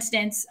for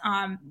instance,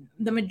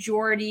 the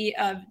majority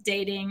of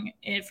dating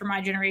for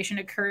my generation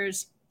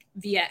occurs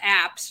via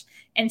apps.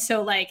 And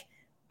so like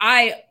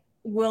I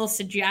will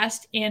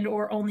suggest and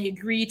or only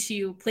agree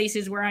to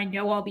places where I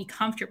know I'll be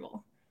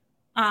comfortable.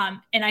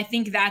 And I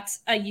think that's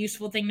a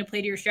useful thing to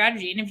play to your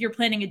strategy. And if you're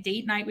planning a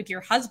date night with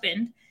your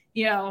husband,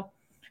 you know,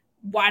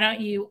 why don't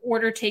you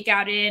order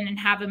takeout in and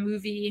have a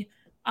movie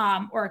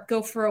or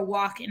go for a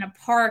walk in a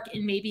park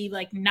and maybe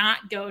like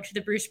not go to the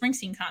Bruce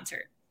Springsteen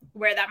concert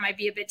where that might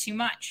be a bit too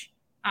much.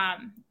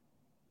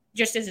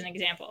 Just as an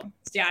example.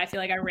 So yeah, I feel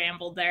like I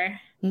rambled there.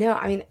 No,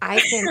 I mean,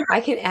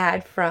 I can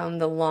add from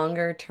the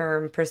longer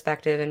term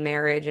perspective in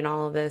marriage and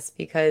all of this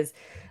because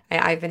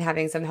I've been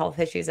having some health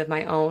issues of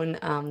my own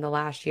the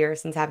last year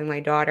since having my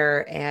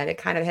daughter, and it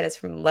kind of hit us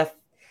from out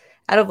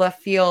of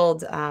left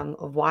field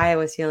of why I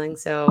was feeling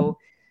so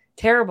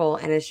terrible,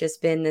 and it's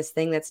just been this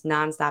thing that's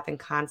nonstop and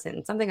constant.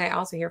 And something I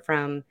also hear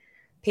from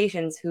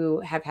patients who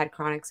have had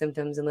chronic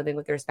symptoms and living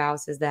with their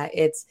spouse is that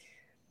it's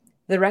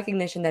the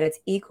recognition that it's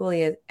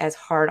equally as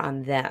hard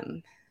on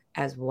them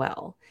as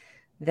well,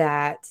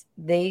 that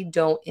they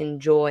don't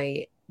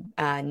enjoy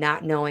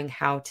not knowing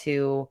how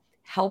to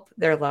help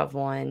their loved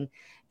one,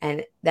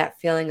 and that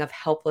feeling of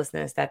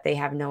helplessness that they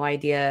have no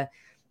idea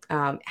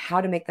how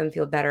to make them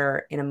feel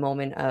better in a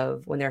moment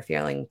of when they're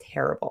feeling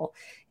terrible.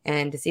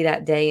 And to see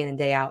that day in and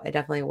day out, it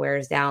definitely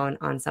wears down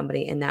on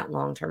somebody in that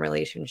long-term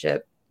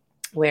relationship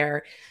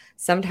where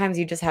sometimes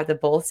you just have to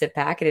both sit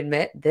back and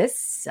admit, this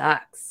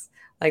sucks.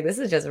 Like, this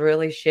is just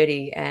really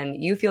shitty,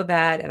 and you feel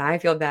bad and I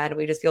feel bad and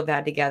we just feel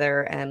bad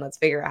together, and let's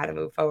figure out how to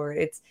move forward.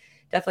 It's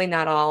definitely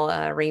not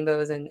all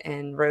rainbows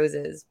and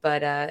roses,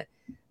 but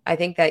I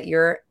think that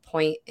your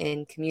point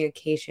in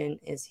communication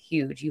is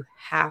huge. You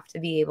have to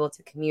be able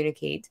to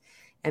communicate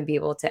and be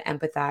able to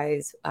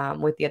empathize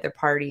with the other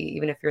party,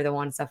 even if you're the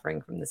one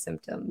suffering from the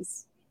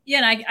symptoms.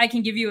 Yeah, and I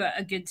can give you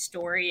a good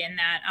story in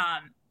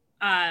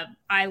that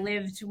I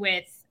lived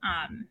with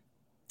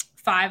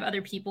 5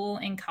 other people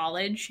in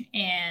college,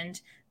 and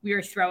we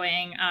were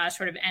throwing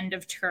sort of end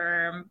of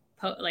term,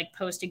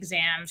 post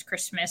exams,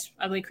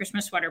 ugly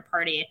Christmas sweater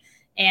party.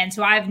 And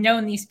so I've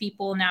known these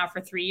people now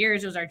for 3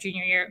 years. It was our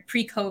junior year,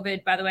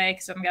 pre-COVID, by the way,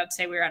 because I'm about to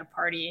say we were at a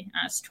party.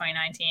 It's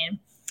 2019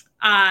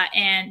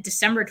 and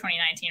December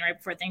 2019, right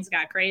before things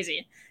got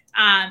crazy.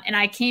 And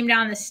I came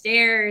down the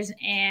stairs,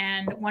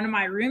 and one of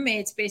my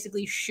roommates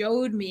basically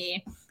showed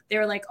me. They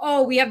were like,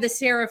 "Oh, we have the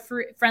Sarah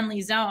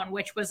friendly zone,"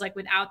 which was like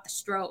without the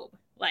strobe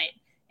light.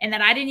 And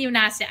then I didn't even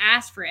ask to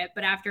ask for it.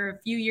 But after a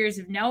few years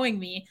of knowing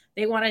me,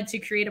 they wanted to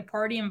create a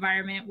party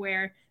environment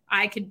where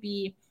I could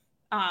be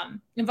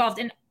involved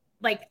in.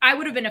 Like, I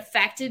would have been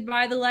affected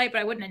by the light,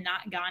 but I wouldn't have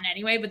not gone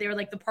anyway. But they were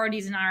like, the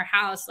party's in our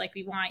house. Like,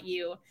 we want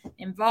you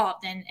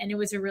involved. And it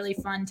was a really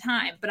fun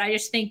time. But I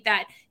just think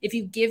that if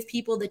you give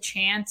people the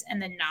chance and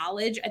the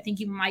knowledge, I think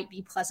you might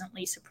be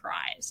pleasantly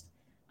surprised.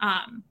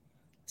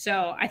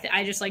 So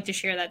I just like to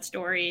share that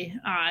story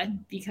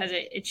because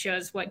it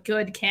shows what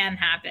good can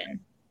happen.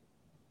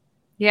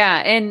 Yeah.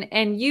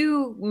 And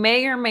you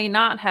may or may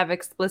not have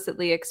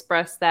explicitly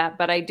expressed that,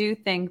 but I do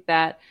think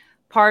that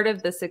part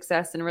of the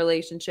success in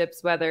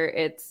relationships, whether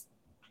it's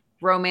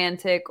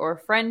romantic or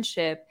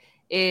friendship,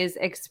 is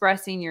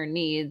expressing your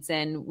needs.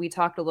 And we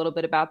talked a little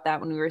bit about that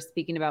when we were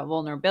speaking about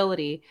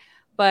vulnerability.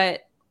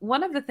 But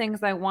one of the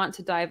things I want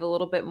to dive a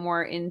little bit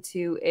more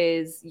into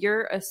is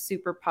you're a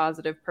super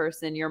positive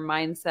person. Your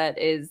mindset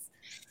is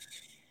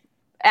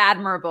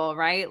admirable,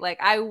 right? Like,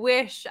 I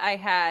wish I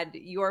had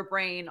your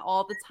brain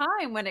all the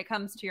time when it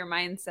comes to your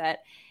mindset.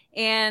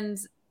 And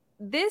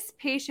this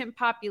patient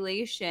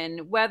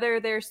population, whether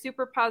they're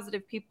super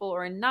positive people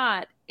or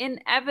not,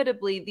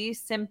 inevitably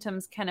these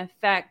symptoms can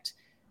affect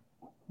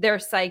their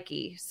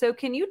psyche. So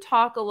can you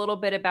talk a little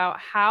bit about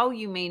how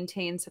you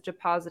maintain such a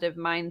positive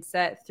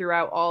mindset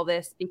throughout all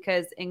this?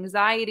 Because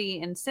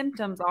anxiety and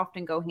symptoms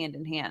often go hand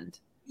in hand.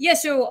 Yeah.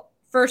 So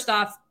first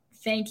off,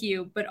 thank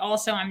you. But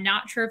also, I'm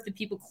not sure if the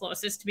people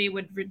closest to me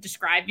would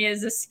describe me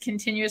as this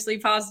continuously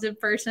positive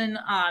person.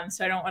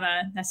 So I don't want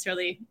to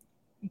necessarily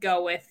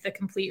go with the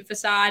complete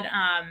facade.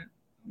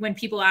 When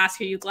people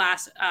ask, are you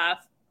glass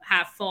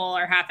half full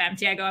or half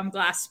empty? I go, I'm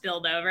glass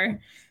spilled over.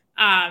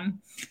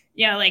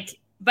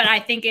 But I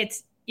think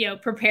it's,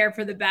 prepare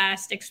for the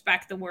best,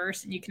 expect the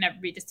worst, and you can never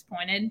be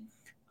disappointed.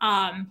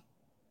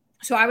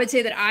 So I would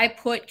say that I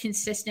put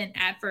consistent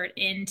effort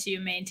into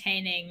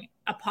maintaining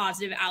a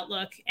positive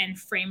outlook and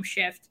frame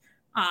shift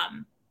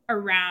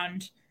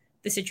around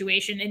the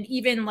situation. And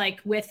even like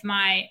with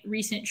my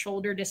recent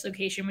shoulder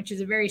dislocation, which is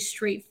a very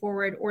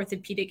straightforward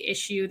orthopedic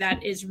issue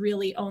that is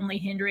really only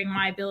hindering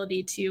my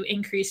ability to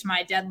increase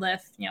my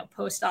deadlift,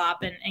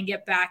 post-op and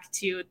get back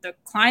to the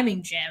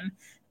climbing gym.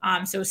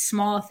 So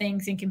small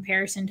things in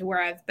comparison to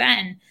where I've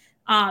been.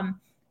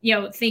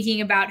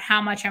 Thinking about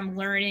how much I'm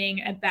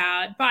learning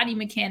about body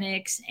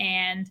mechanics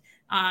and,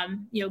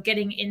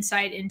 getting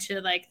insight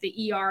into like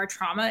the ER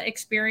trauma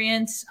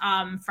experience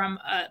from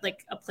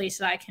a place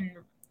that I can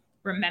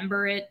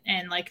remember it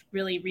and like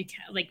really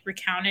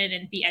recount it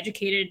and be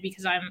educated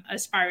because I'm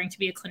aspiring to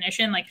be a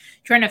clinician, like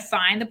trying to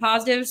find the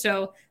positive.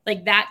 So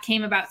like that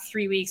came about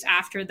 3 weeks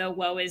after the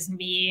woe is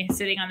me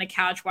sitting on the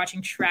couch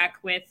watching Shrek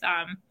with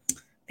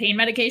pain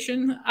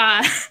medication.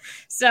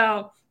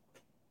 So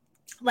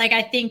like,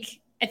 I think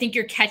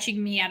you're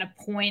catching me at a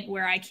point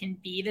where I can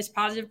be this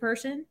positive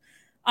person.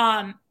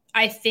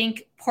 I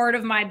think part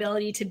of my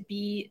ability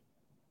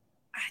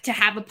to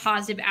have a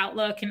positive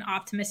outlook and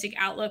optimistic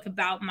outlook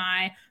about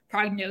my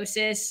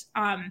prognosis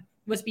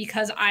was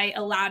because I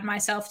allowed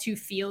myself to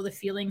feel the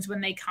feelings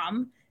when they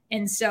come.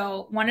 And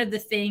so one of the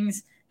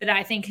things that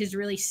I think has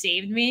really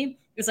saved me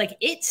is like,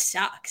 it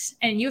sucks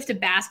and you have to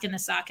bask in the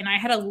suck. And I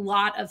had a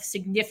lot of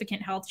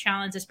significant health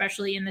challenges,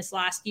 especially in this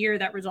last year,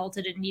 that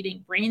resulted in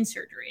needing brain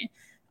surgery.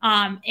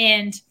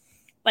 And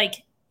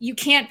like, you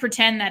can't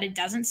pretend that it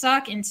doesn't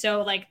suck. And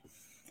so like,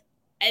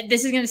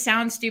 this is going to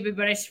sound stupid,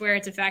 but I swear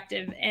it's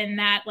effective. And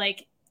that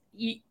like,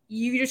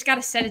 you just got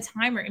to set a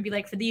timer and be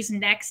like, for these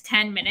next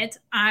 10 minutes,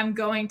 I'm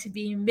going to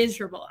be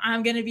miserable.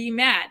 I'm going to be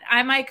mad.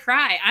 I might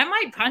cry. I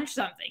might punch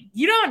something.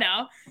 You don't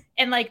know.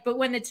 And like, but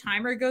when the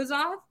timer goes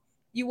off,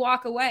 you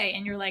walk away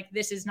and you're like,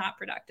 this is not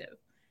productive.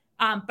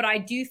 But I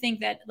do think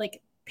that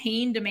like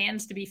pain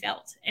demands to be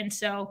felt. And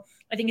so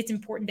I think it's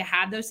important to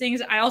have those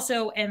things. I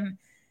also am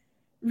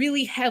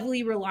really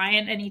heavily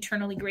reliant and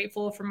eternally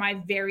grateful for my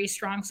very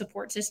strong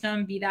support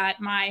system, be that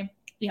my,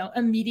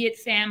 immediate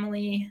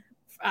family,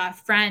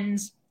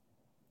 friends,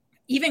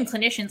 even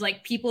clinicians,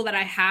 like people that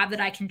I have that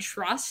I can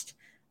trust.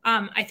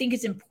 I think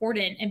it's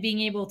important, and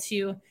being able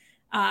to,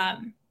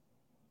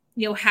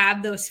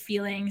 have those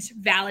feelings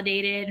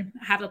validated,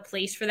 have a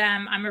place for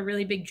them. I'm a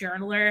really big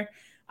journaler.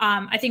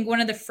 I think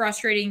one of the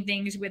frustrating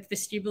things with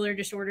vestibular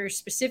disorders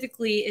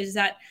specifically is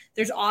that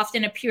there's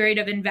often a period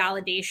of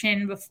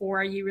invalidation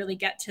before you really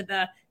get to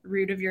the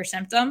root of your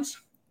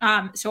symptoms.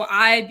 So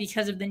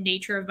because of the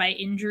nature of my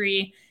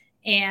injury,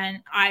 and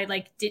I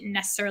like didn't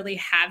necessarily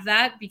have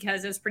that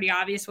because it was pretty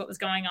obvious what was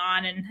going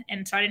on.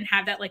 And so I didn't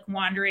have that like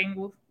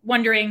wondering,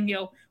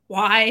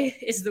 why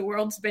is the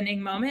world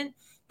spinning moment?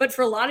 But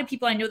for a lot of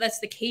people, I know that's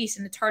the case,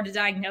 and it's hard to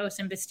diagnose,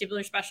 and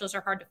vestibular specialists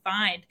are hard to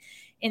find.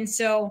 And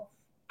so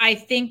I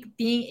think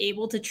being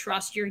able to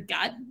trust your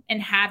gut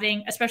and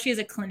having, especially as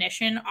a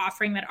clinician,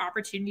 offering that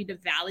opportunity to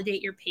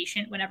validate your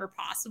patient whenever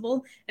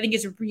possible, I think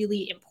is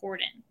really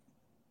important.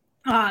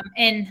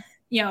 And,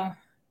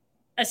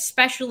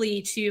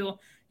 especially to,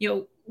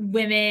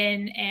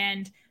 women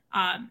and,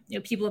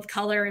 people of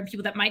color and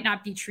people that might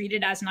not be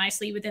treated as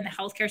nicely within the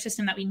healthcare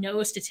system that we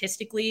know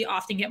statistically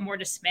often get more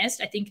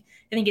dismissed. I think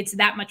it's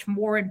that much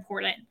more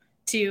important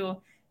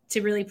to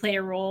really play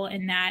a role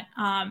in that.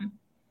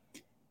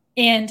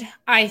 And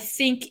I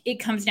think it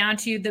comes down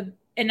to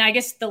and I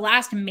guess the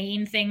last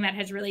main thing that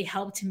has really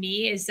helped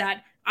me is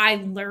that I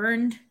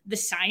learned the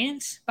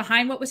science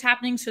behind what was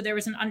happening. So there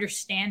was an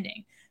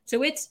understanding.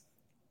 So it's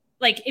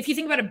like, if you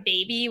think about a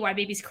baby, why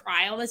babies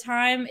cry all the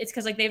time, it's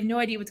because like they have no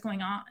idea what's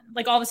going on.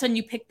 Like all of a sudden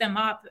you pick them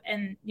up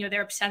and,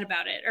 they're upset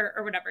about it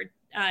or whatever.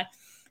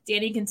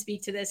 Danny can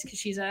speak to this because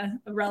she's a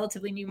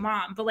relatively new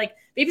mom, but like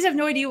babies have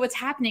no idea what's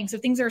happening. So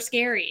things are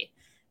scary.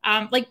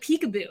 Like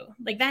peekaboo,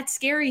 like that's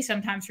scary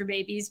sometimes for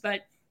babies,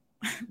 but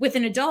with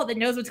an adult that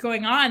knows what's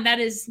going on, that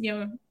is,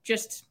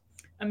 just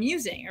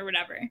amusing or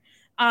whatever.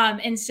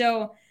 And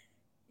so,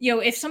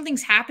 if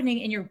something's happening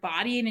in your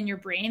body and in your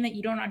brain that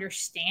you don't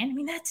understand, I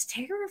mean, that's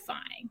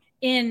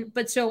terrifying.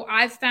 But so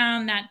I've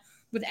found that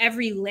with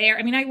every layer,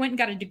 I mean, I went and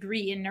got a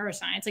degree in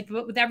neuroscience, like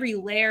with every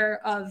layer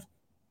of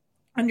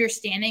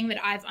understanding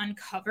that I've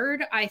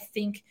uncovered, I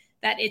think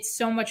that it's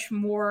so much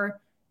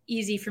more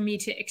easy for me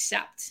to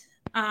accept.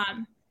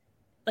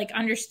 Like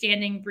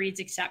understanding breeds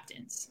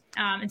acceptance.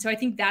 And so I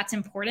think that's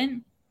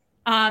important.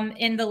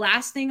 And the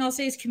last thing I'll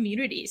say is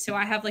community. So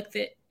I have like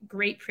the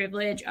great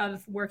privilege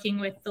of working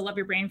with the Love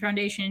Your Brain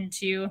Foundation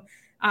to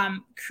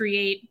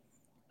create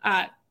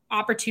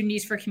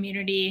opportunities for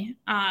community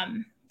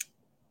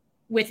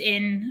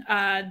within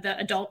the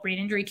adult brain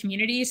injury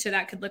community. So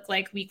that could look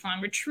like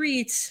week-long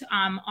retreats,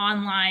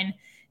 online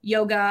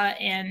yoga,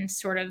 and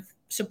sort of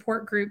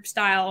support group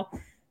style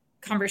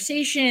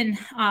conversation.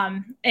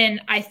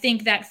 And I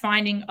think that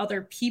finding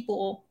other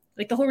people,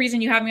 like the whole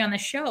reason you have me on the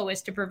show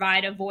is to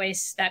provide a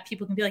voice that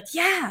people can be like,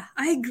 yeah,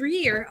 I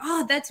agree, or,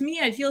 oh, that's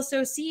me, I feel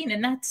so seen.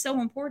 And that's so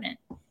important.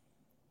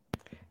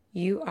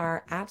 You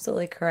are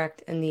absolutely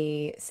correct in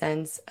the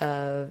sense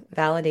of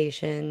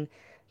validation,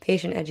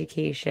 patient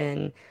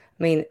education.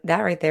 I mean, that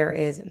right there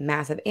is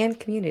massive, and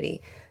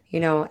community.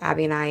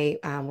 Abby and I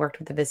worked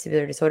with the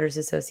Vestibular Disorders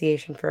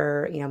Association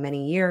for,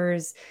 many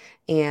years,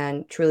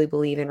 and truly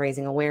believe in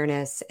raising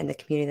awareness and the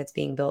community that's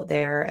being built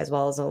there, as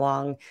well as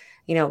along,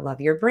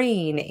 Love Your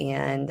Brain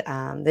and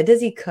the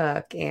Dizzy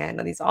Cook and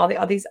all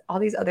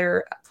these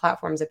other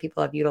platforms that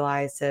people have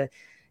utilized to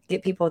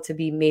get people to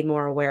be made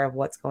more aware of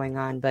what's going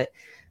on. But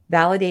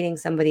validating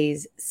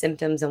somebody's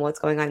symptoms and what's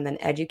going on, and then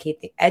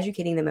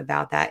educating them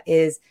about that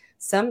is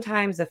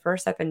sometimes the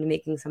first step into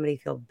making somebody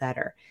feel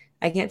better.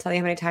 I can't tell you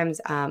how many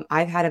times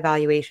I've had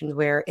evaluations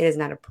where it is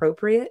not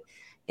appropriate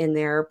in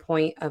their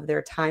point of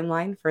their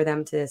timeline for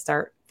them to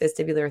start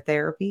vestibular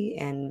therapy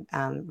and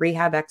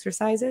rehab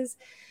exercises,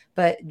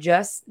 but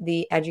just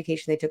the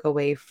education they took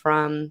away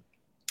from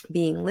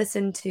being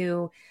listened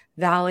to,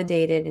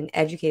 validated, and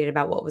educated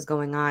about what was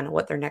going on and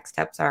what their next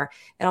steps are,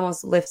 it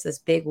almost lifts this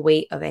big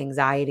weight of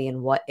anxiety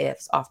and what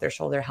ifs off their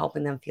shoulder,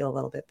 helping them feel a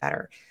little bit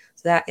better.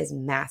 So that is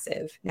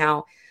massive.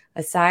 Now,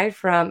 aside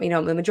from,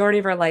 the majority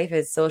of our life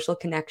is social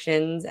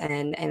connections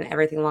and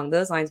everything along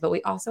those lines, but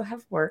we also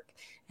have work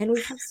and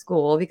we have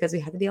school because we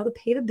have to be able to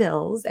pay the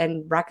bills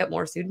and rack up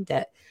more student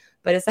debt.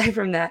 But aside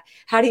from that,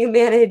 how do you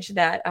manage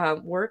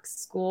that work,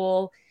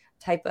 school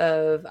type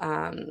of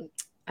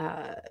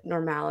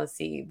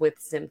normalcy with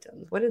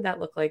symptoms? What did that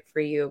look like for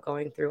you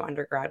going through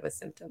undergrad with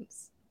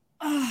symptoms?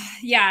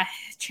 Yeah,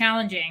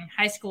 challenging.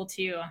 High school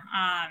too.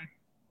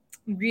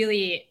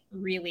 Really,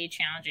 really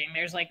challenging.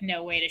 There's like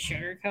no way to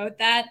sugarcoat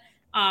that.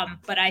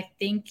 But I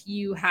think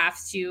you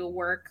have to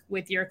work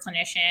with your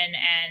clinician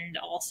and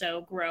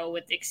also grow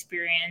with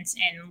experience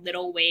in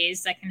little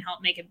ways that can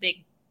help make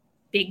a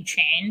big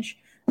change.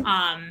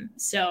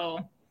 So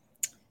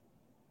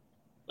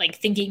like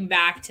thinking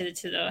back to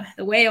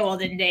the way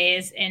olden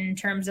days in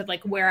terms of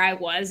like where I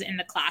was in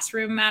the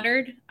classroom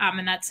mattered.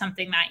 And that's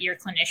something that your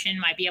clinician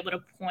might be able to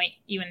point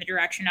you in the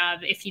direction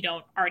of if you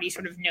don't already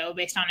sort of know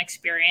based on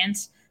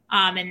experience.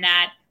 And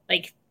that,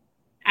 like,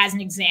 as an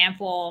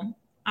example,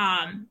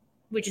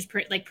 which is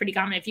pretty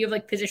common, if you have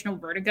like positional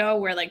vertigo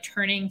where like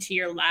turning to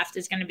your left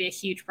is going to be a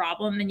huge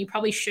problem, then you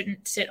probably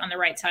shouldn't sit on the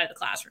right side of the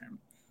classroom.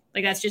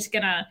 Like that's just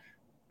going to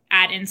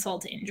add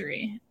insult to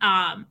injury.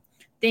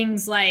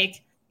 Things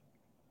like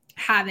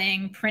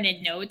having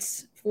printed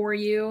notes for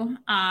you,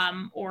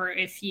 or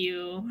if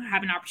you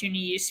have an opportunity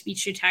to use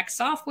speech to text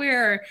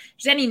software, or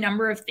just any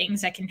number of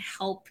things that can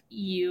help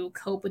you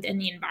cope within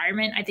the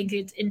environment. I think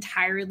it's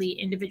entirely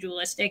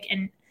individualistic,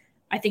 and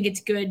I think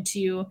it's good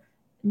to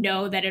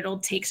know that it'll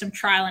take some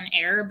trial and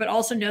error, but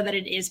also know that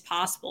it is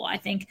possible. I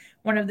think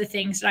one of the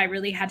things that I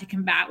really had to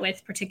combat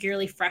with,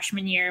 particularly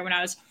freshman year when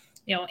I was,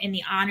 in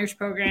the honors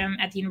program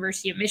at the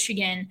University of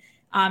Michigan,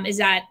 is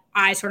that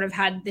I sort of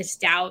had this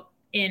doubt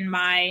in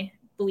my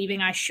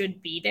believing I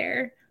should be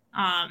there.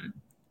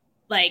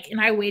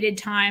 And I waited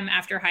time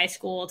after high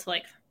school to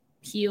like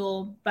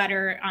heal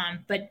better.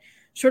 But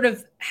sort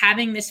of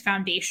having this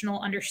foundational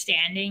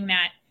understanding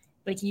that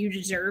like you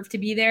deserve to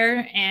be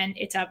there, and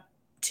it's up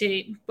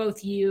to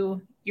both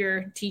you,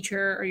 your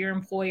teacher or your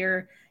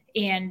employer,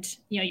 and,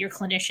 your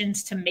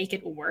clinicians to make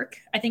it work,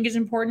 I think is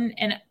important.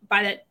 And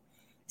by that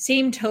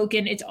same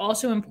token, it's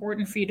also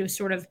important for you to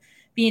sort of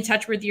be in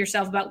touch with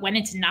yourself about when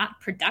it's not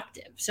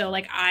productive. So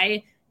like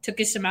I took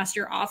a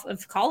semester off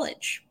of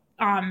college,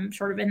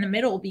 sort of in the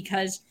middle,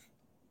 because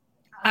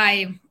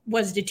I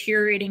was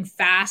deteriorating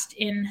fast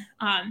in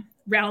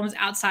realms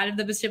outside of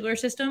the vestibular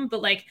system.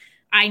 But like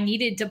I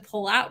needed to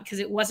pull out because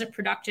it wasn't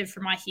productive for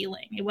my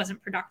healing. It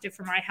wasn't productive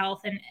for my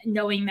health. And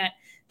knowing that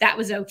that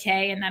was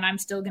okay, and that I'm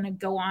still going to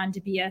go on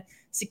to be a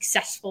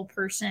successful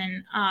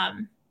person,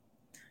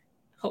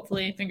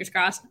 hopefully, fingers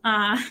crossed.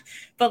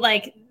 But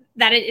like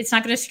that it's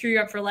not going to screw you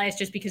up for life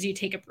just because you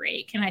take a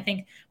break. And I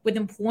think with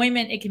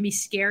employment, it can be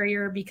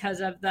scarier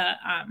because of the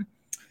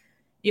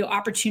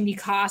opportunity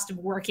cost of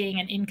working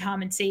and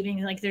income and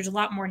saving. Like there's a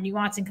lot more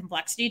nuance and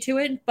complexity to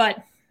it,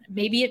 but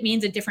maybe it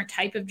means a different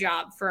type of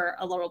job for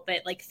a little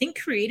bit. Like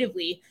think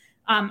creatively.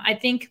 I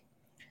think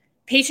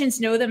patients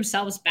know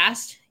themselves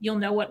best. You'll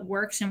know what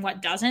works and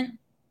what doesn't.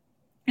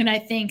 And I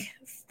think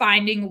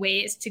finding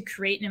ways to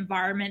create an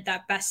environment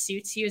that best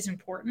suits you is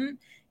important.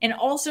 And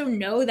also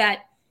know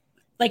that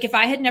like if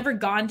I had never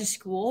gone to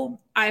school,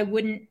 I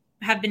wouldn't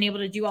have been able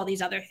to do all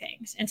these other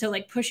things. And so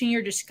like pushing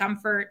your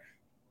discomfort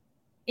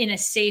in a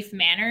safe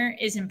manner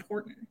is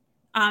important.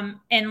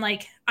 And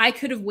like I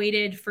could have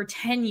waited for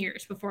 10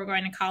 years before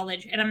going to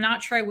college, and I'm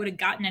not sure I would have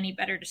gotten any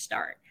better to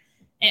start.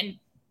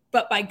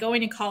 But by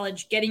going to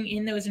college, getting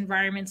in those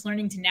environments,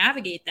 learning to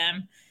navigate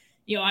them,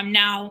 I'm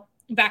now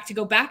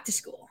go back to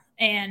school.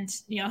 and,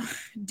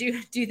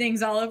 do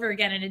things all over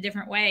again in a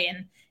different way.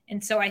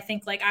 And so I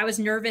think like I was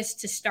nervous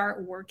to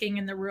start working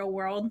in the real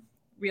world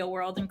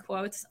in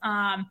quotes.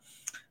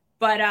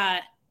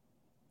 But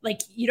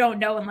like you don't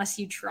know unless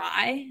you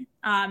try.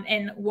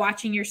 And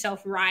watching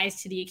yourself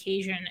rise to the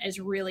occasion is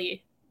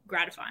really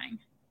gratifying.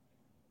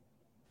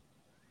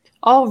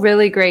 All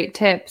really great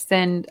tips.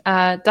 And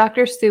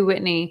Dr. Sue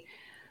Whitney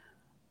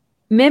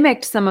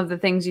mimicked some of the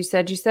things you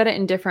said. You said it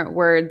in different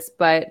words,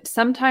 but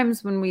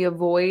sometimes when we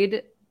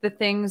avoid the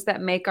things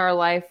that make our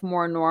life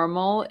more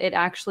normal, it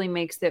actually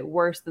makes it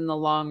worse in the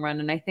long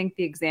run. And I think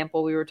the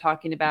example we were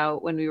talking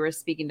about when we were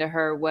speaking to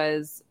her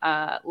was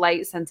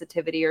light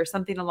sensitivity or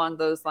something along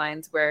those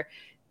lines, where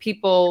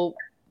people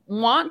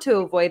want to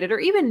avoid it, or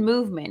even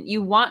movement.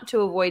 You want to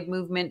avoid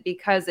movement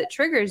because it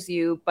triggers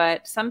you,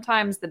 but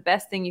sometimes the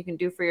best thing you can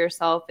do for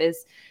yourself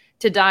is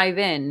to dive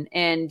in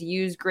and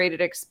use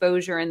graded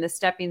exposure and the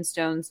stepping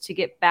stones to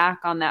get back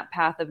on that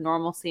path of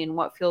normalcy and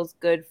what feels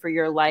good for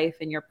your life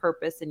and your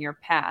purpose and your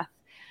path.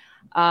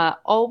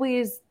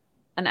 Always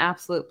an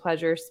absolute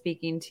pleasure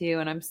speaking to you.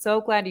 And I'm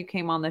so glad you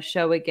came on the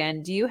show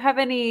again. Do you have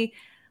any,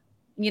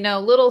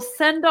 little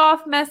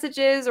send-off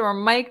messages or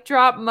mic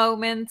drop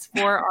moments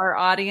for our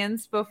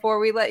audience before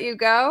we let you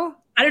go?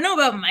 I don't know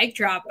about mic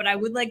drop, but I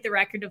would like the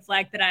record to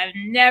reflect that I've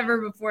never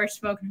before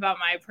spoken about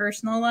my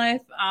personal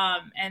life.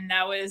 And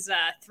that was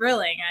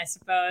thrilling, I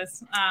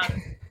suppose.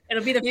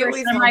 It'll be the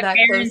first time my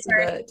parents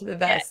are to the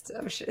best. Yeah.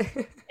 I'm sure.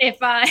 If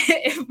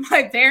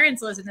my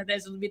parents listen to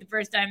this, it'll be the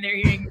first time they're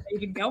hearing that you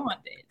can go on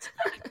dates.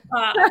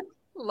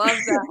 Love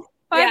that.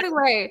 By the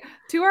way,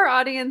 to our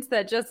audience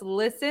that just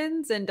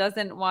listens and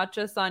doesn't watch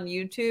us on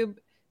YouTube,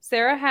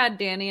 Sarah had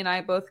Danny and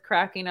I both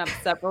cracking up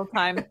several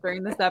times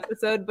during this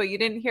episode, but you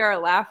didn't hear our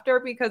laughter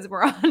because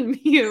we're on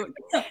mute.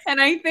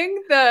 And I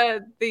think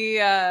the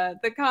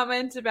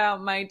comment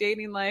about my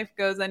dating life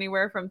goes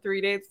anywhere from 3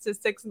 days to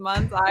 6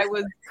 months. I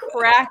was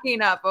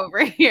cracking up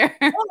over here.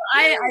 Well,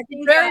 I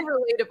think very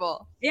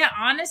relatable. Yeah,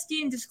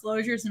 honesty and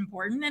disclosure is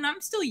important, and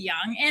I'm still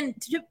young. And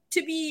to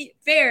be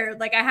fair,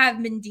 like I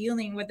have been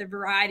dealing with a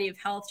variety of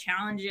health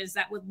challenges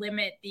that would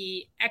limit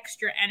the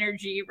extra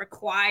energy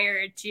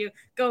required to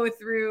go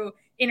through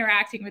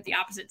interacting with the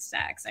opposite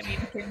sex. I mean,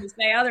 can you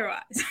say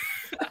otherwise?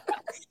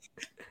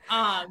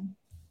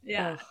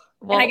 Yeah.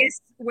 Well, and I guess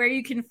where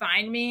you can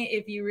find me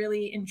if you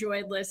really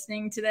enjoyed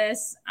listening to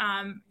this,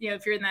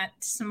 if you're in that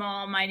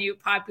small, minute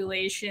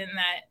population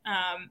that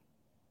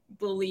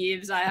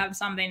believes I have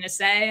something to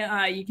say,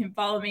 you can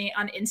follow me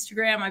on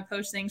Instagram. I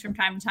post things from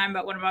time to time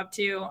about what I'm up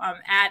to,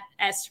 at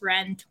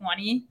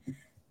sren20.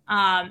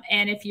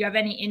 And if you have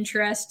any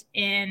interest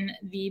in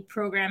the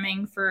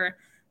programming for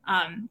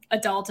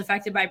adults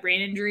affected by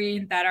brain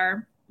injury that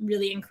are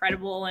really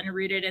incredible and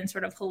rooted in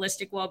sort of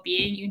holistic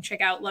well-being, you can check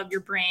out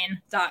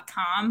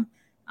loveyourbrain.com.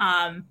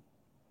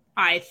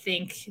 I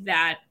think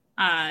that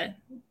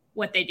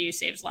what they do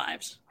saves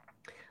lives.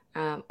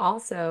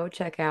 Also,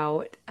 check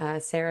out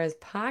Sarah's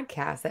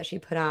podcast that she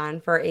put on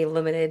for a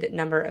limited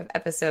number of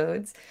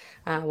episodes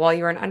while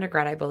you were an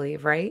undergrad, I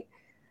believe, right?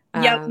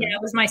 Yeah,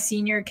 it was my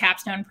senior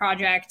capstone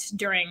project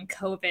during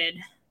COVID.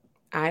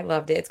 I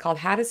loved it. It's called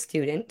How to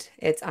Student.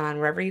 It's on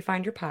wherever you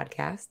find your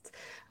podcasts.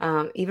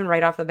 Even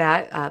right off the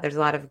bat, there's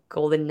a lot of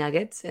golden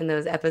nuggets in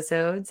those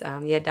episodes.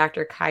 You had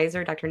Dr.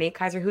 Nate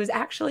Kaiser, who's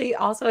actually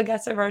also a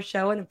guest of our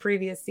show in a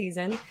previous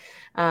season,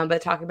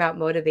 but talking about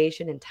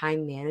motivation and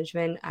time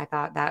management. I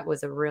thought that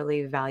was a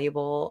really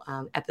valuable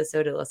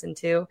episode to listen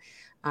to.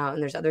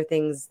 And there's other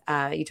things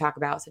you talk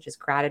about, such as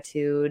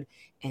gratitude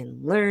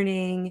and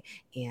learning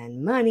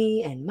and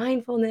money and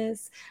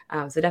mindfulness.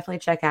 So definitely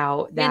check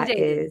out that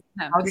is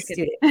How to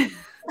Student.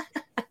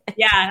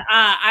 Yeah,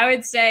 I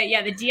would say,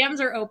 the DMs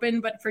are open,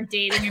 but for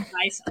dating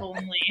advice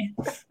only.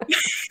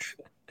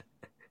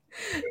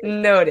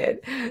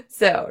 Noted.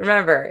 So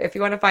remember, if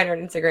you want to find her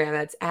on Instagram,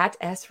 that's at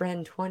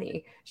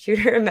sren20. Shoot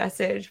her a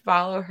message,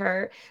 follow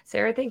her.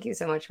 Sarah, thank you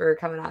so much for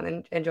coming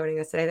on and joining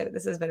us today.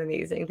 This has been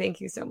amazing.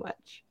 Thank you so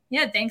much.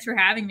 Yeah, thanks for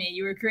having me.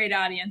 You were a great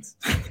audience.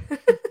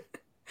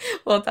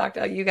 We'll talk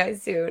to you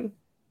guys soon.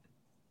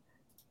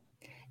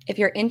 If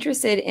you're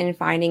interested in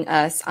finding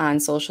us on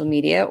social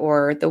media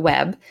or the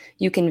web,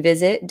 you can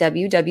visit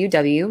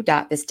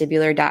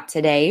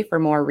www.vestibular.today for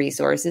more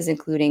resources,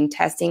 including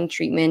testing,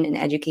 treatment, and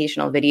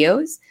educational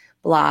videos,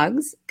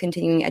 blogs,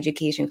 continuing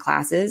education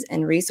classes,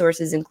 and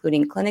resources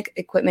including clinic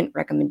equipment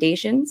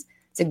recommendations,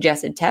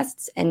 suggested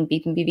tests, and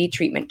BPPV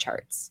treatment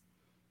charts.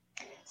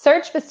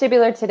 Search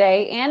Vestibular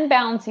Today and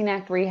Balancing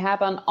Act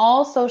Rehab on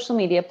all social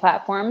media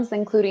platforms,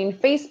 including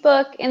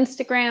Facebook,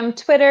 Instagram,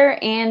 Twitter,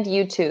 and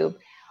YouTube.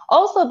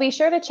 Also, be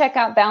sure to check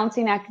out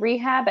Balancing Act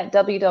Rehab at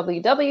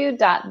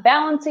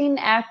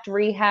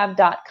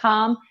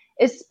www.balancingactrehab.com,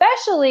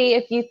 especially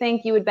if you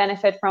think you would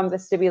benefit from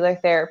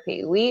vestibular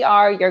therapy. We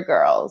are your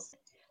girls.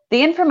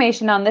 The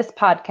information on this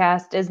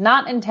podcast is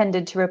not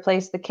intended to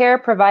replace the care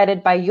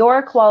provided by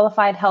your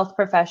qualified health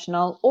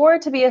professional or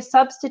to be a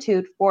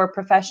substitute for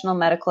professional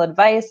medical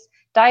advice,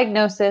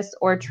 diagnosis,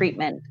 or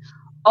treatment.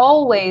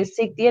 Always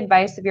seek the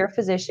advice of your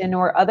physician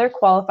or other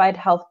qualified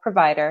health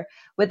provider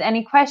with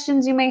any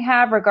questions you may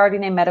have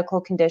regarding a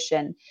medical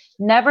condition.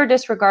 Never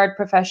disregard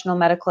professional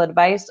medical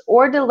advice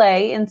or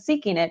delay in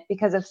seeking it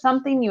because of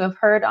something you have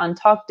heard on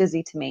Talk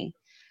Dizzy to Me.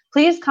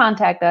 Please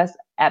contact us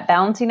at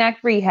Balancing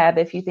Act Rehab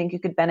if you think you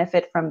could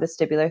benefit from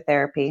vestibular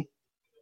therapy.